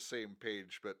 we're on the same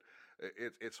page, but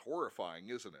it's horrifying,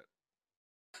 isn't it?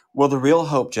 Well, the real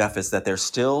hope, Jeff, is that they're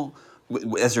still,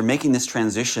 as they're making this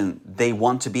transition, they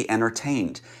want to be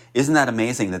entertained. Isn't that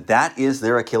amazing that that is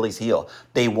their Achilles heel?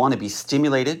 They want to be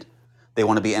stimulated. They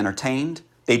want to be entertained.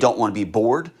 They don't want to be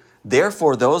bored.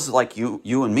 Therefore, those like you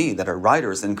and me that are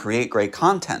writers and create great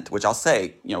content, which I'll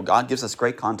say, God gives us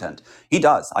great content. He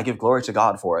does. I give glory to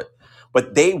God for it.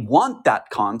 But they want that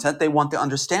content. They want the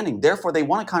understanding. Therefore, they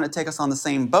want to kind of take us on the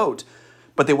same boat,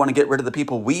 but they want to get rid of the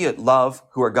people we love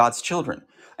who are God's children.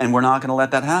 And we're not going to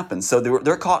let that happen. So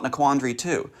they're caught in a quandary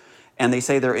too. And they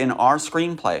say they're in our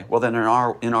screenplay. Well, then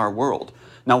in our world.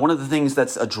 Now, one of the things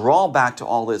that's a drawback to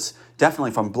all this, definitely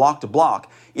from block to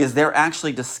block, is they're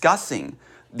actually discussing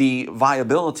the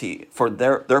viability for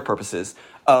their purposes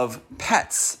of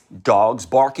pets, dogs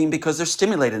barking because they're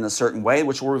stimulated in a certain way,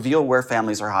 which will reveal where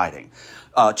families are hiding.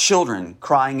 Children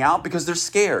crying out because they're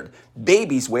scared.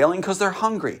 Babies wailing because they're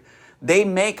hungry. They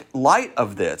make light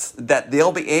of this, that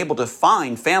they'll be able to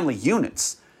find family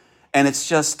units. And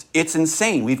it's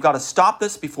insane. We've got to stop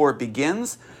this before it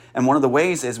begins. And one of the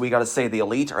ways is we got to say the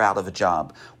elite are out of a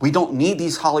job. We don't need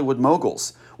these Hollywood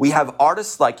moguls. We have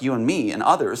artists like you and me and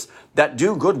others that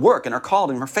do good work and are called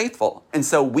and are faithful. And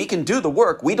so we can do the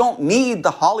work. We don't need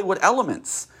the Hollywood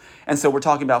elements. And so we're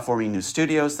talking about forming new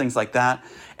studios, things like that.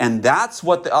 And that's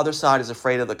what the other side is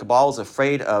afraid of. The cabal is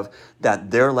afraid of,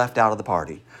 that they're left out of the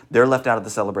party. They're left out of the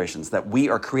celebrations, that we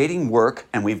are creating work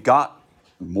and we've got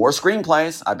more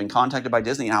screenplays. I've been contacted by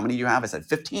Disney. How many do you have? I said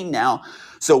 15 now.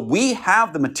 So we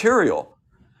have the material,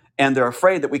 and they're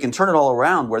afraid that we can turn it all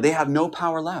around where they have no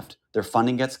power left. Their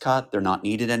funding gets cut. They're not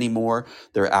needed anymore.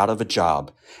 They're out of a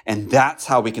job. And that's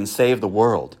how we can save the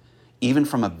world. Even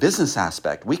from a business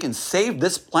aspect, we can save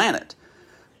this planet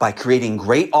by creating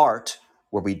great art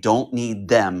where we don't need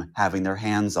them having their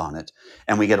hands on it.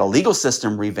 And we get a legal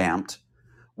system revamped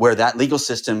where that legal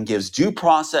system gives due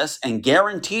process and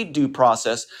guaranteed due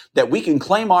process that we can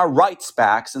claim our rights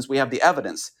back since we have the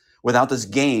evidence. without this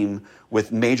game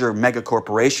with major mega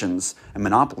corporations and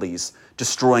monopolies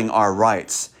destroying our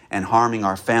rights and harming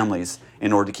our families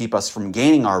in order to keep us from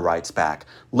gaining our rights back.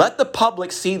 Let the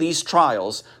public see these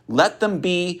trials. Let them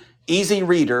be easy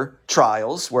reader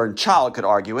trials where a child could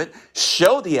argue it.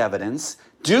 Show the evidence.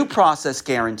 Due process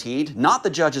guaranteed, not the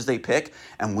judges they pick,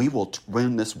 and we will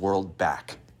win this world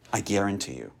back. I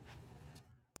guarantee you.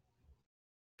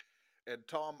 And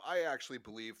Tom, I actually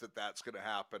believe that that's going to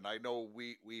happen. I know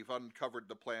we've uncovered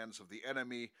the plans of the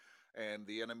enemy, and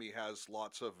the enemy has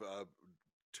lots of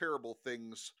terrible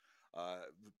things uh,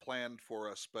 planned for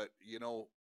us. But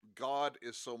God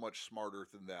is so much smarter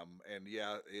than them. And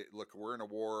yeah, look, we're in a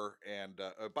war. And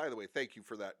by the way, thank you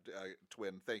for that,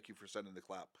 Twin. Thank you for sending the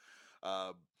clap.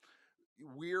 Uh,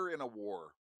 we're in a war,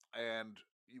 and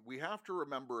we have to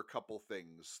remember a couple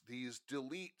things. These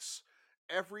deletes,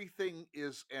 everything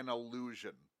is an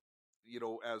illusion.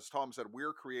 As Tom said,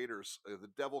 we're creators.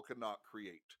 The devil cannot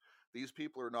create. These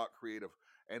people are not creative.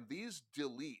 And these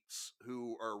deletes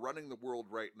who are running the world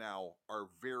right now are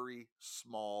very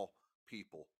small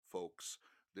people, folks.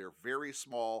 They're very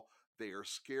small. They are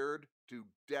scared to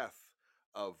death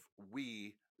of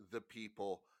we, the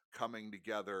people, coming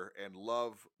together, and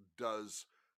love does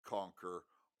conquer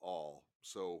all.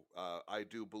 So I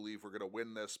do believe we're going to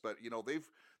win this. But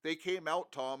they came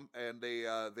out, Tom, and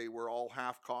they were all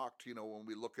half cocked. When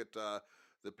we look at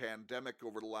the pandemic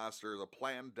over the last, or the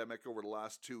plandemic over the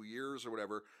last 2 years or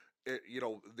whatever,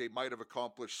 they might have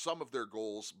accomplished some of their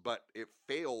goals, but it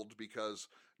failed because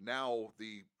now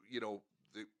the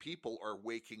people are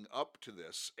waking up to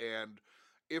this. And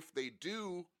if they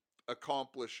do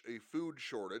accomplish a food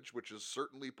shortage, which is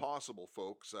certainly possible,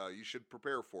 folks, you should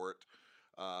prepare for it.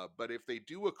 But if they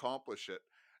do accomplish it,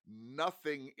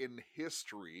 nothing in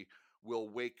history will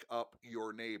wake up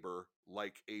your neighbor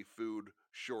like a food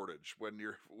shortage. When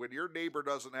your neighbor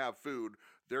doesn't have food,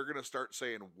 they're going to start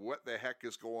saying what the heck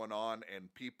is going on,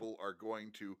 and people are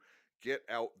going to get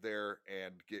out there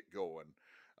and get going.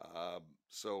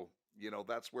 So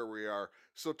that's where we are.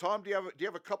 So Tom, do you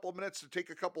have a couple of minutes to take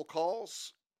a couple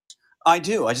calls? I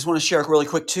do. I just want to share really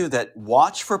quick too that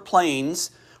watch for planes.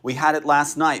 We had it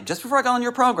last night, just before I got on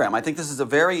your program. I think this is a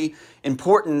very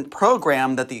important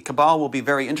program that the cabal will be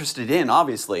very interested in.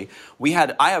 Obviously,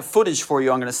 I have footage for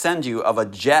you. I'm going to send you of a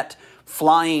jet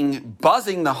flying,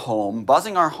 buzzing our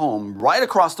home right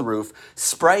across the roof,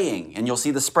 spraying, and you'll see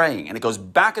the spraying, and it goes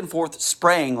back and forth,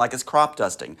 spraying like it's crop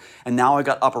dusting. And now I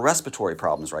got upper respiratory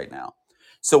problems right now.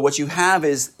 So what you have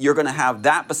is you're going to have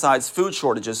that besides food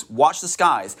shortages. Watch the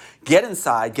skies. Get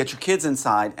inside, get your kids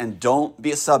inside, and don't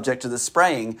be a subject to the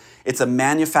spraying. It's a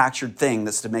manufactured thing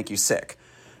that's to make you sick.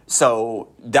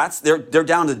 So they're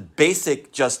down to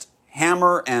basic just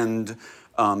hammer and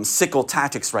sickle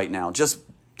tactics right now, just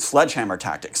sledgehammer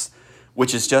tactics,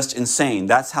 which is just insane.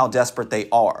 That's how desperate they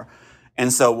are.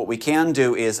 And so what we can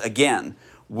do is, again,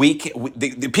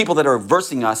 the people that are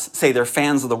versing us say they're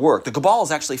fans of the work. The cabal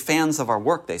is actually fans of our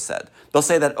work, they said. They'll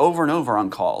say that over and over on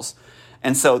calls.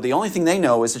 And so the only thing they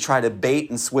know is to try to bait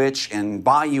and switch and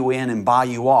buy you in and buy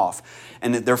you off.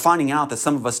 And they're finding out that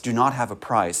some of us do not have a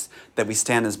price, that we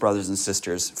stand as brothers and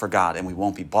sisters for God and we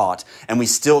won't be bought. And we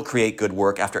still create good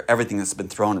work after everything that's been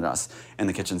thrown at us in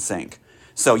the kitchen sink.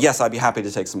 So yes, I'd be happy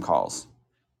to take some calls.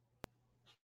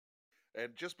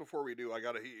 And just before we do,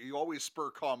 you always spur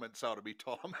comments out of me,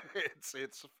 Tom.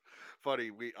 It's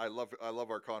funny. I love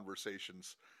our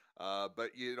conversations. But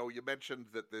you mentioned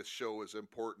that this show is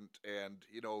important, and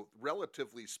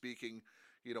relatively speaking,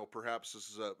 perhaps this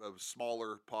is a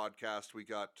smaller podcast. We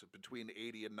got between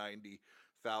 80 and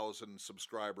 90,000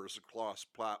 subscribers across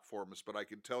platforms, but I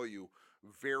can tell you,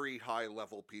 very high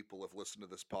level people have listened to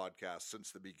this podcast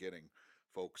since the beginning,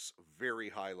 folks. Very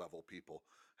high level people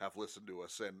have listened to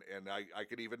us, and I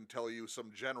could even tell you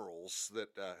some generals that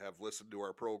have listened to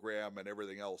our program and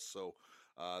everything else. So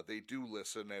they do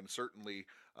listen, and certainly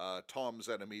Tom's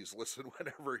enemies listen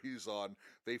whenever he's on.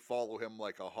 They follow him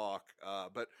like a hawk.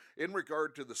 But in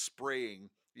regard to the spraying,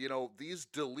 these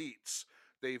deletes,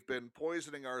 they've been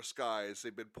poisoning our skies,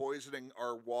 they've been poisoning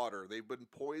our water, they've been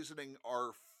poisoning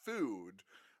our food.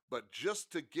 But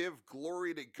just to give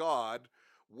glory to God,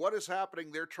 what is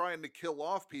happening? They're trying to kill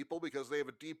off people because they have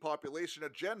a depopulation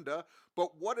agenda.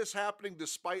 But what is happening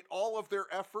despite all of their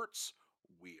efforts?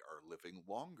 We are living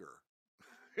longer.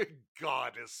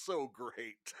 God is so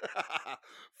great.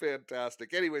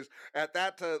 Fantastic. Anyways, at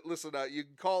that, listen, you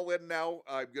can call in now.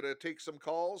 I'm going to take some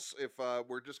calls. If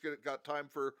we're just got time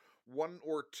for one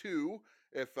or two,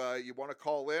 if you want to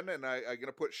call in, and I'm going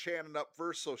to put Shannon up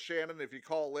first. So, Shannon, if you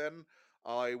call in,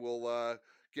 I will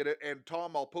get it. And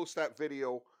Tom, I'll post that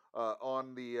video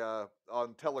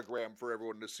on Telegram for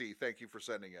everyone to see. Thank you for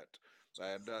sending it.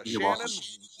 And You're welcome.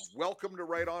 Shannon, welcome to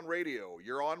Right On Radio.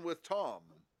 You're on with Tom.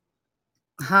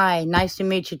 Hi, nice to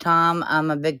meet you, Tom.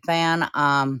 I'm a big fan.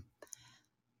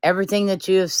 Everything that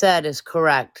you have said is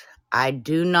correct. I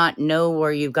do not know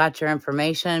where you've got your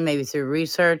information, maybe through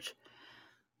research,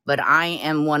 but I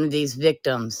am one of these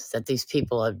victims that these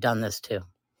people have done this to.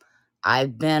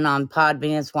 I've been on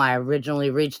Podbean. That's why I originally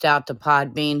reached out to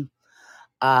Podbean.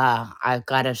 I've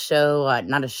got a show,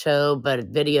 not a show,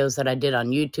 but videos that I did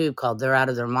on YouTube called They're Out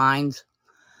of Their Minds.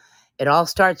 It all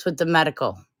starts with the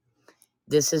medical.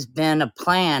 This has been a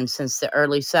plan since the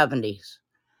early 70s.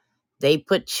 They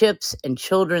put chips in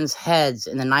children's heads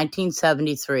in the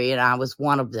 1973, and I was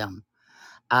one of them.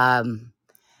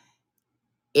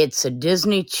 It's a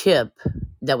Disney chip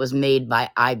that was made by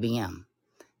IBM.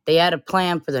 They had a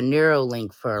plan for the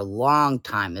Neuralink for a long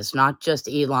time. It's not just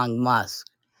Elon Musk.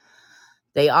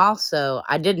 They also,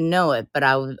 I didn't know it, but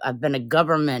I've been a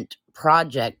government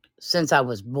project since I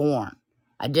was born.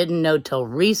 I didn't know till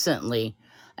recently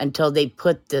until they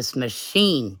put this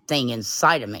machine thing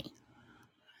inside of me.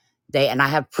 And I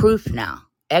have proof now,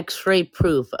 X-ray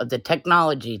proof of the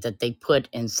technology that they put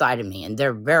inside of me, and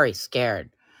they're very scared.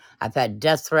 I've had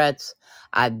death threats.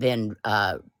 I've been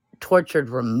tortured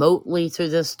remotely through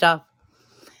this stuff.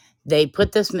 They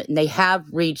put this, they have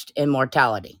reached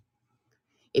immortality.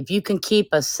 If you can keep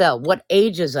a cell, what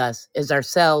ages us is our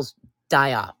cells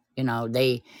die off. You know,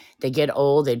 they get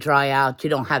old, they dry out. You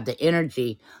don't have the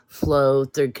energy flow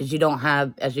through because you don't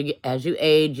have, as you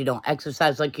age, you don't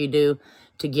exercise like you do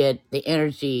to get the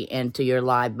energy into your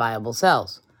live viable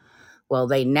cells. Well,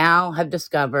 they now have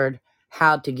discovered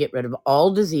how to get rid of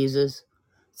all diseases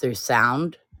through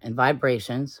sound and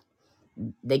vibrations.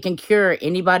 They can cure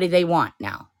anybody they want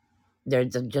now. They're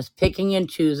just picking and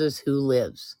chooses who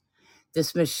lives.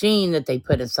 This machine that they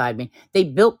put inside me, they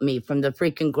built me from the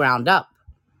freaking ground up.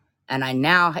 And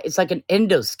it's like an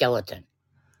endoskeleton.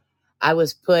 I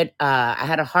was I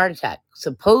had a heart attack,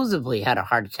 supposedly had a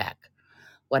heart attack.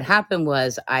 What happened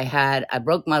was I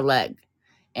broke my leg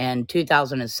in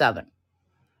 2007.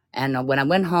 And when I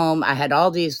went home, I had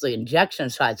all these injection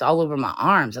sites all over my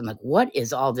arms. I'm like, what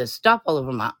is all this stuff all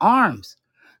over my arms?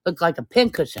 Looked like a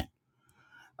pincushion.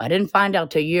 I didn't find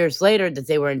out till years later that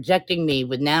they were injecting me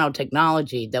with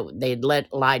nanotechnology that they'd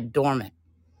let lie dormant.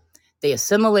 They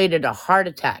assimilated a heart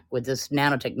attack with this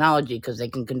nanotechnology because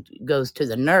goes to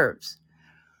the nerves.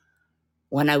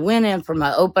 When I went in for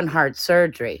my open heart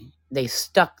surgery, they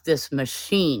stuck this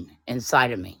machine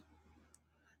inside of me.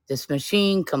 This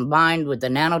machine combined with the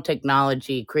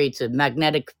nanotechnology creates a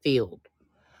magnetic field.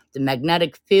 The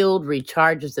magnetic field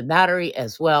recharges the battery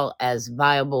as well as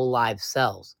viable live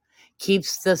cells,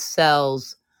 keeps the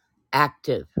cells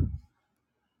active.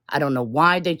 I don't know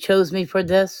why they chose me for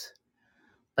this,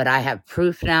 but I have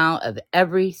proof now of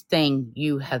everything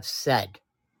you have said.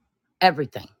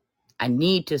 Everything. I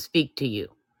need to speak to you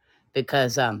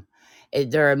because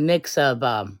they're a mix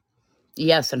of,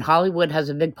 yes, and Hollywood has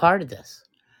a big part of this.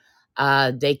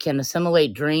 They can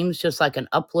assimilate dreams just like an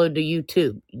upload to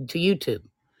YouTube.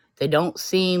 They don't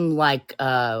seem like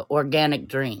organic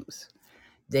dreams.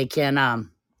 They can,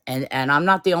 and I'm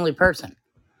not the only person.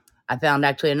 I found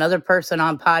actually another person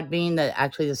on Podbean that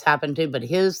actually this happened to, but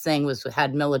his thing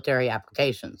had military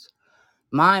applications.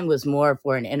 Mine was more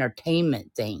for an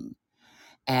entertainment thing.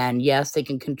 And yes, they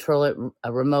can control it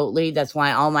remotely. That's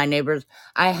why all my neighbors,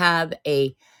 I have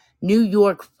a New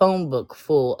York phone book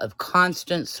full of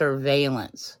constant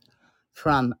surveillance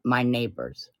from my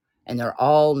neighbors, and they're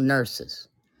all nurses.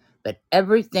 But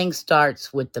everything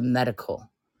starts with the medical.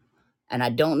 And I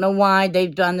don't know why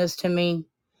they've done this to me,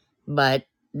 but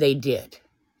they did.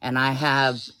 And I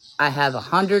have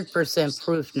 100%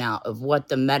 proof now of what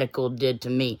the medical did to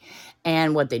me.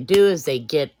 And what they do is they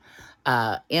get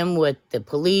in with the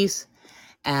police.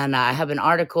 And I have an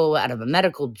article out of a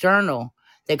medical journal.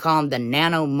 They call them the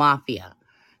nano mafia.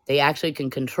 They actually can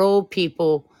control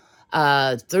people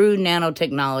through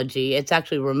nanotechnology. It's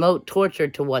actually remote torture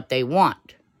to what they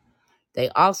want. They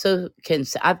also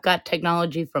I've got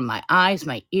technology from my eyes,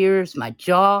 my ears, my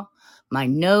jaw, my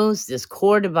nose, this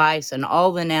core device, and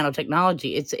all the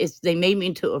nanotechnology. They made me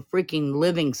into a freaking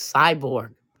living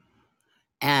cyborg.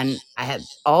 And I have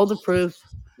all the proof.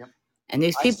 Yep. And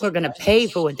these people are going to pay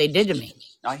for what they did to me.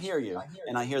 I hear you,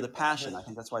 and I hear the passion. I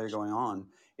think that's why you're going on,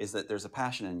 is that there's a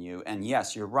passion in you. And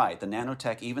yes, you're right. The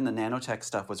nanotech, even the nanotech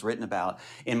stuff was written about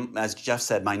in, as Jeff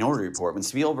said, Minority Report. When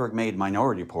Spielberg made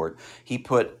Minority Report, he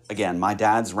put, again, my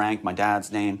dad's rank, my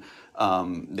dad's name,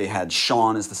 They had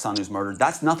Sean as the son who's murdered.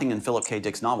 That's nothing in Philip K.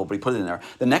 Dick's novel, but he put it in there.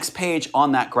 The next page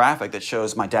on that graphic that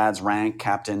shows my dad's rank,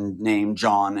 captain, name,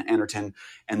 John Anderton,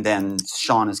 and then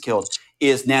Sean is killed,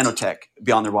 is nanotech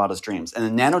beyond their wildest dreams. And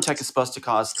the nanotech is supposed to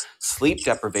cause sleep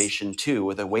deprivation too,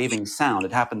 with a waving sound.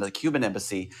 It happened at the Cuban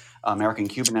embassy, American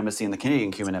Cuban embassy, and the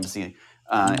Canadian Cuban embassy.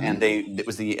 And it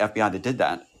was the FBI that did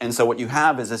that. And so what you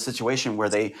have is a situation where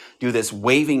they do this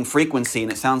waving frequency,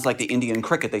 and it sounds like the Indian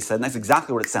cricket, they said, and that's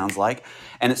exactly what it sounds like.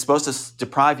 And it's supposed to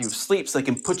deprive you of sleep so they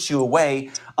can put you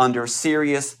away under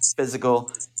serious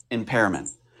physical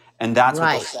impairment. And that's what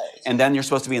they'll Right. say. And then you're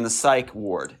supposed to be in the psych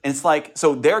ward. And it's like,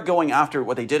 so they're going after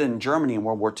what they did in Germany in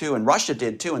World War II, and Russia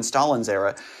did too in Stalin's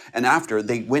era. And after,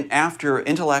 they went after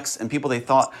intellects and people they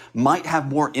thought might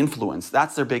have more influence.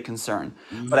 That's their big concern.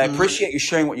 But I appreciate you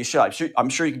sharing what you should. I'm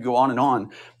sure you could go on,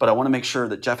 but I want to make sure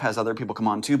that Jeff has other people come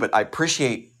on too. But I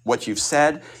appreciate what you've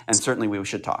said, and certainly we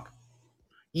should talk.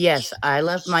 Yes, I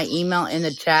left my email in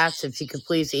the chats. If you could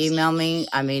please email me.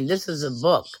 I mean, this is a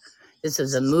book. This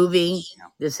is a movie.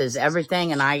 This is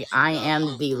everything. And I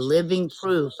am the living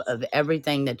proof of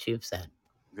everything that you've said.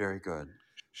 Very good.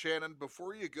 Shannon,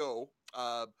 before you go,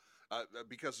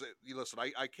 because you listen,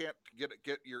 I can't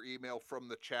get your email from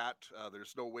the chat.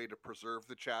 There's no way to preserve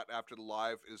the chat after the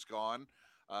live is gone.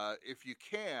 If you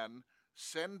can,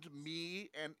 send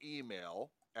me an email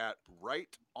at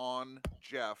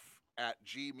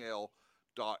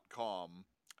rightonjeff@gmail.com.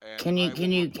 Can you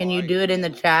do it in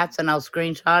the chats and I'll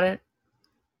screenshot it?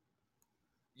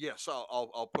 Yes,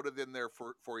 I'll put it in there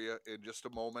for you in just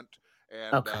a moment,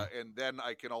 and then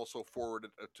I can also forward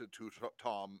it to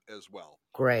Tom as well.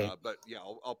 Great. But yeah,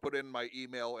 I'll put in my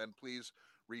email, and please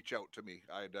reach out to me.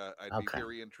 I'd be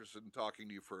very interested in talking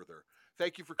to you further.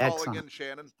 Thank you for calling in,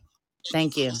 Shannon.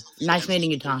 Thank you. Nice meeting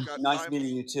you, Tom. Nice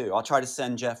meeting you too. I'll try to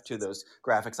send Jeff to those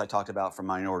graphics I talked about from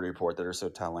Minority Report that are so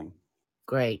telling.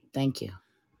 Great. Thank you.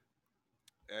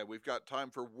 We've got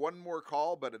time for one more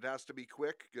call, but it has to be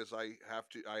quick because I have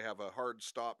a hard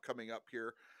stop coming up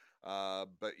here.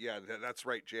 But yeah, that's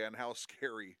right, Jan. How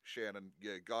scary, Shannon.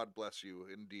 Yeah, God bless you,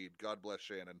 indeed. God bless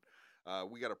Shannon.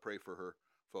 We got to pray for her,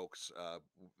 folks.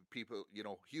 People,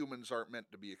 humans aren't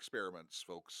meant to be experiments,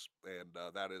 folks, and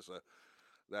that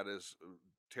is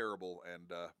terrible. And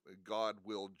God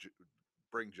will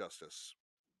bring justice.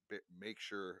 Make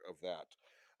sure of that.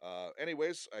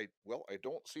 Anyways, I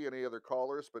don't see any other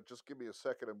callers, but just give me a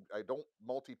second. I don't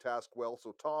multitask well,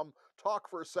 so Tom, talk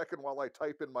for a second while I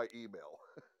type in my email.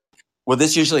 Well,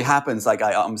 this usually happens. Like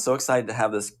I'm so excited to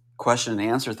have this question and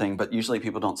answer thing, but usually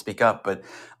people don't speak up. But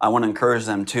I want to encourage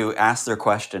them to ask their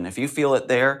question. If you feel it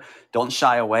there, don't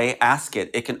shy away. Ask it.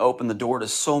 It can open the door to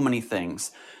so many things.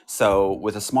 So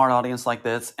with a smart audience like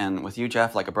this, and with you,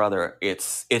 Jeff, like a brother,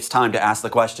 it's time to ask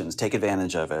the questions. Take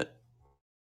advantage of it.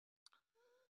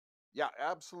 Yeah,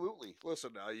 absolutely.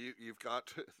 Listen, you've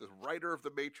got the writer of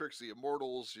The Matrix, The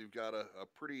Immortals. You've got a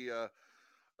pretty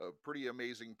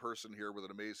amazing person here with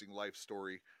an amazing life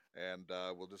story. And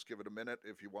we'll just give it a minute.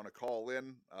 If you want to call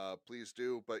in, please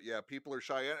do. But yeah, people are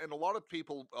shy. And a lot of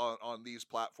people on these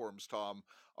platforms, Tom,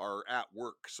 are at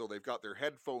work. So they've got their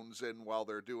headphones in while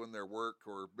they're doing their work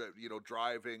or,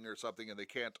 driving or something, and they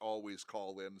can't always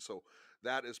call in. So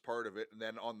that is part of it. And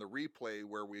then on the replay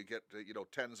where we get,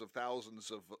 tens of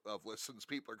thousands of listens,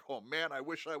 people are going, man, I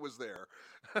wish I was there.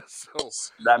 So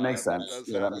that makes sense. That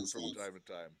does happen from time to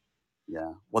time.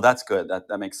 Yeah. Well, that's good.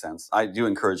 That makes sense. I do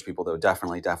encourage people, though.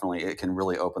 Definitely. It can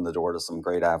really open the door to some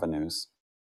great avenues.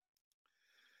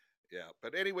 Yeah.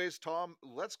 But anyways, Tom,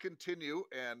 let's continue.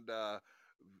 And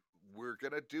we're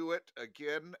going to do it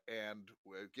again. And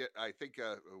I think,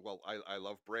 I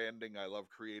love branding. I love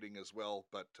creating as well.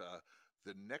 But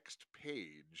the next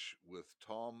page with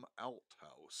Tom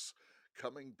Althouse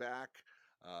coming back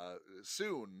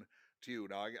soon to you.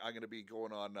 Now, I'm going to be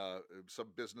going on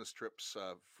some business trips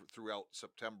throughout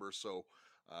September, so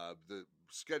the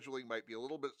scheduling might be a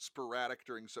little bit sporadic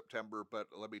during September,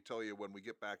 but let me tell you, when we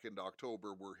get back into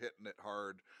October, we're hitting it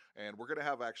hard, and we're going to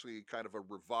have actually kind of a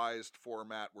revised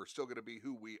format. We're still going to be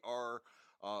who we are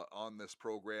on this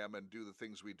program and do the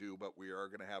things we do, but we are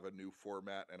going to have a new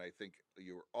format, and I think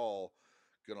you're all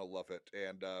gonna love it.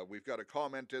 And we've got a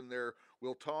comment in there.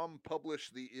 Will Tom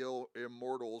publish the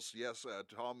Immortals? Yes,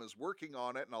 Tom is working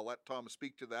on it, and I'll let Tom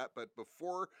speak to that. But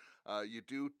before you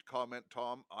do comment,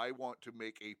 Tom, I want to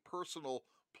make a personal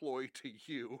ploy to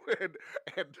you,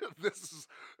 and this is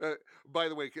by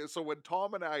the way, so when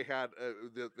Tom and I had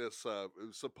this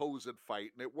supposed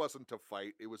fight, and it wasn't a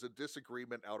fight, it was a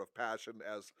disagreement out of passion,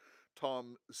 as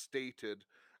Tom stated.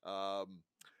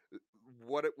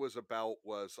 What it was about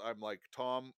was, I'm like,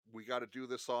 Tom, we got to do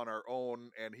this on our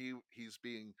own, and he's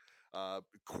being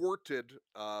courted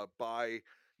by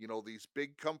these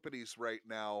big companies right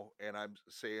now. And I'm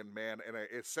saying, man, and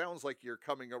it sounds like you're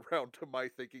coming around to my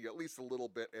thinking at least a little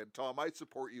bit. And Tom, I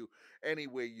support you any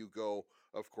way you go,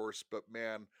 of course, but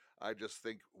man, I just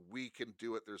think we can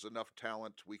do it. There's enough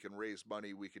talent. We can raise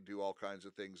money. We can do all kinds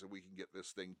of things, and we can get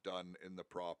this thing done in the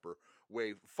proper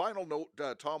way. Final note,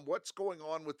 Tom, what's going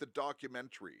on with the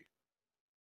documentary?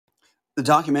 The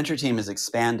documentary team is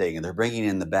expanding and they're bringing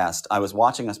in the best. I was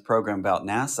watching this program about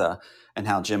NASA and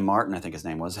how Jim Martin, I think his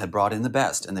name was, had brought in the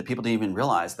best, and that people didn't even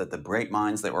realize that the great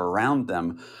minds that were around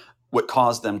them, what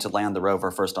caused them to land the rover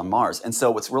first on Mars. And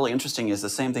so what's really interesting is the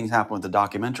same things happen with the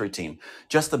documentary team,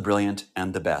 just the brilliant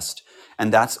and the best.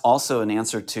 And that's also an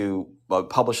answer to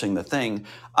publishing the thing.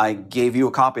 I gave you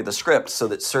a copy of the script so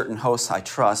that certain hosts I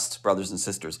trust, brothers and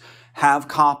sisters, have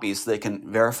copies so they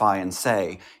can verify and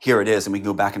say, here it is, and we can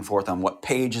go back and forth on what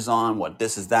page is on, what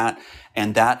this is that,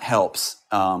 and that helps.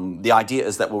 The idea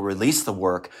is that we'll release the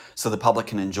work so the public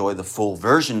can enjoy the full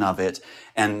version of it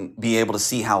and be able to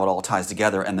see how it all ties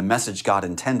together, and the message God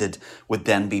intended would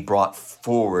then be brought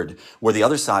forward, where the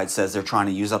other side says they're trying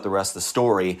to use up the rest of the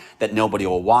story, that nobody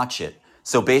will watch it.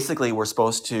 So basically, we're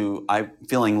supposed to, I'm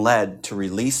feeling led to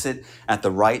release it at the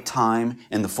right time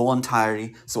in the full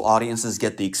entirety so audiences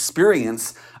get the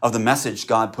experience of the message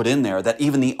God put in there, that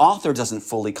even the author doesn't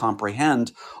fully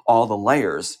comprehend all the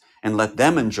layers, and let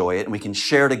them enjoy it and we can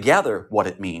share together what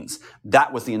it means.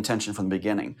 That was the intention from the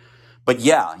beginning. But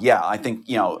yeah, I think,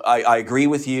 I agree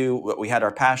with you, what we had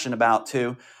our passion about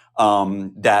too.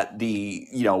 That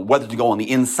whether to go on the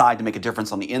inside to make a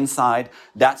difference on the inside,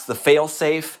 that's the fail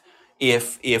safe.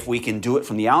 If we can do it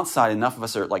from the outside, enough of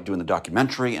us are like doing the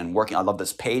documentary and working. I love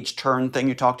this page turn thing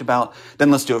you talked about.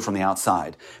 Then let's do it from the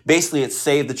outside. Basically, it's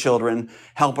save the children,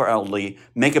 help our elderly,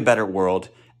 make a better world.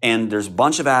 And there's a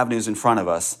bunch of avenues in front of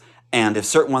us. And if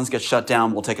certain ones get shut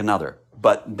down, we'll take another.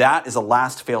 But that is a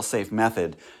last fail-safe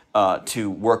method to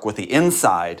work with the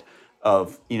inside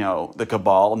of the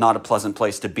cabal. Not a pleasant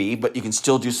place to be, but you can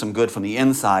still do some good from the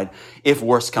inside if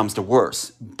worse comes to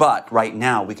worse. But right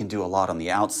now we can do a lot on the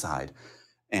outside,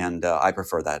 and I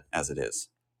prefer that as it is.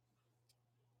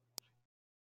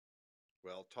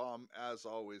 Well, Tom, as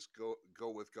always, go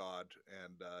with God,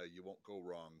 and you won't go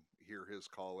wrong. Hear His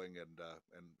calling,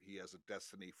 and He has a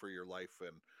destiny for your life,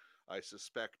 and I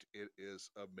suspect it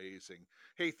is amazing.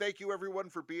 Hey, thank you everyone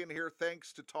for being here.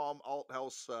 Thanks to Tom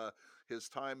Althouse. His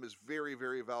time is very,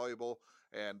 very valuable,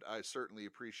 and I certainly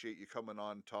appreciate you coming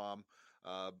on, Tom.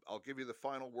 I'll give you the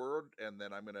final word, and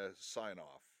then I'm going to sign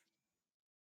off.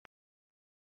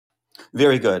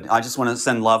 Very good. I just want to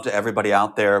send love to everybody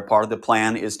out there. Part of the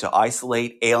plan is to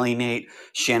isolate, alienate.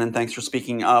 Shannon, thanks for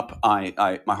speaking up.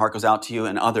 My heart goes out to you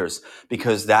and others,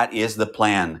 because that is the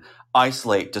plan.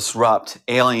 Isolate, disrupt,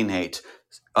 alienate,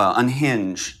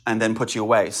 unhinge, and then put you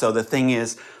away. So the thing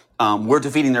is, we're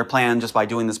defeating their plan just by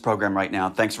doing this program right now.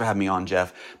 Thanks for having me on,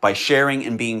 Jeff. By sharing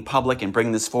and being public and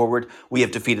bringing this forward, we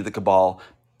have defeated the cabal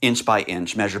inch by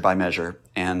inch, measure by measure.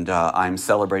 And I'm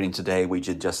celebrating today we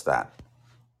did just that.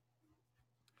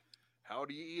 How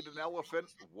do you eat an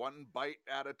elephant? One bite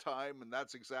at a time, and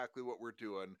that's exactly what we're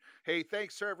doing. Hey,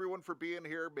 thanks to everyone for being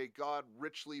here. May God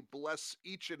richly bless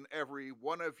each and every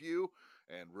one of you.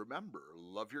 And remember,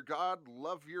 love your God,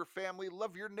 love your family,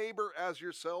 love your neighbor as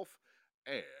yourself,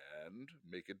 and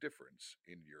make a difference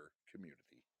in your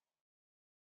community.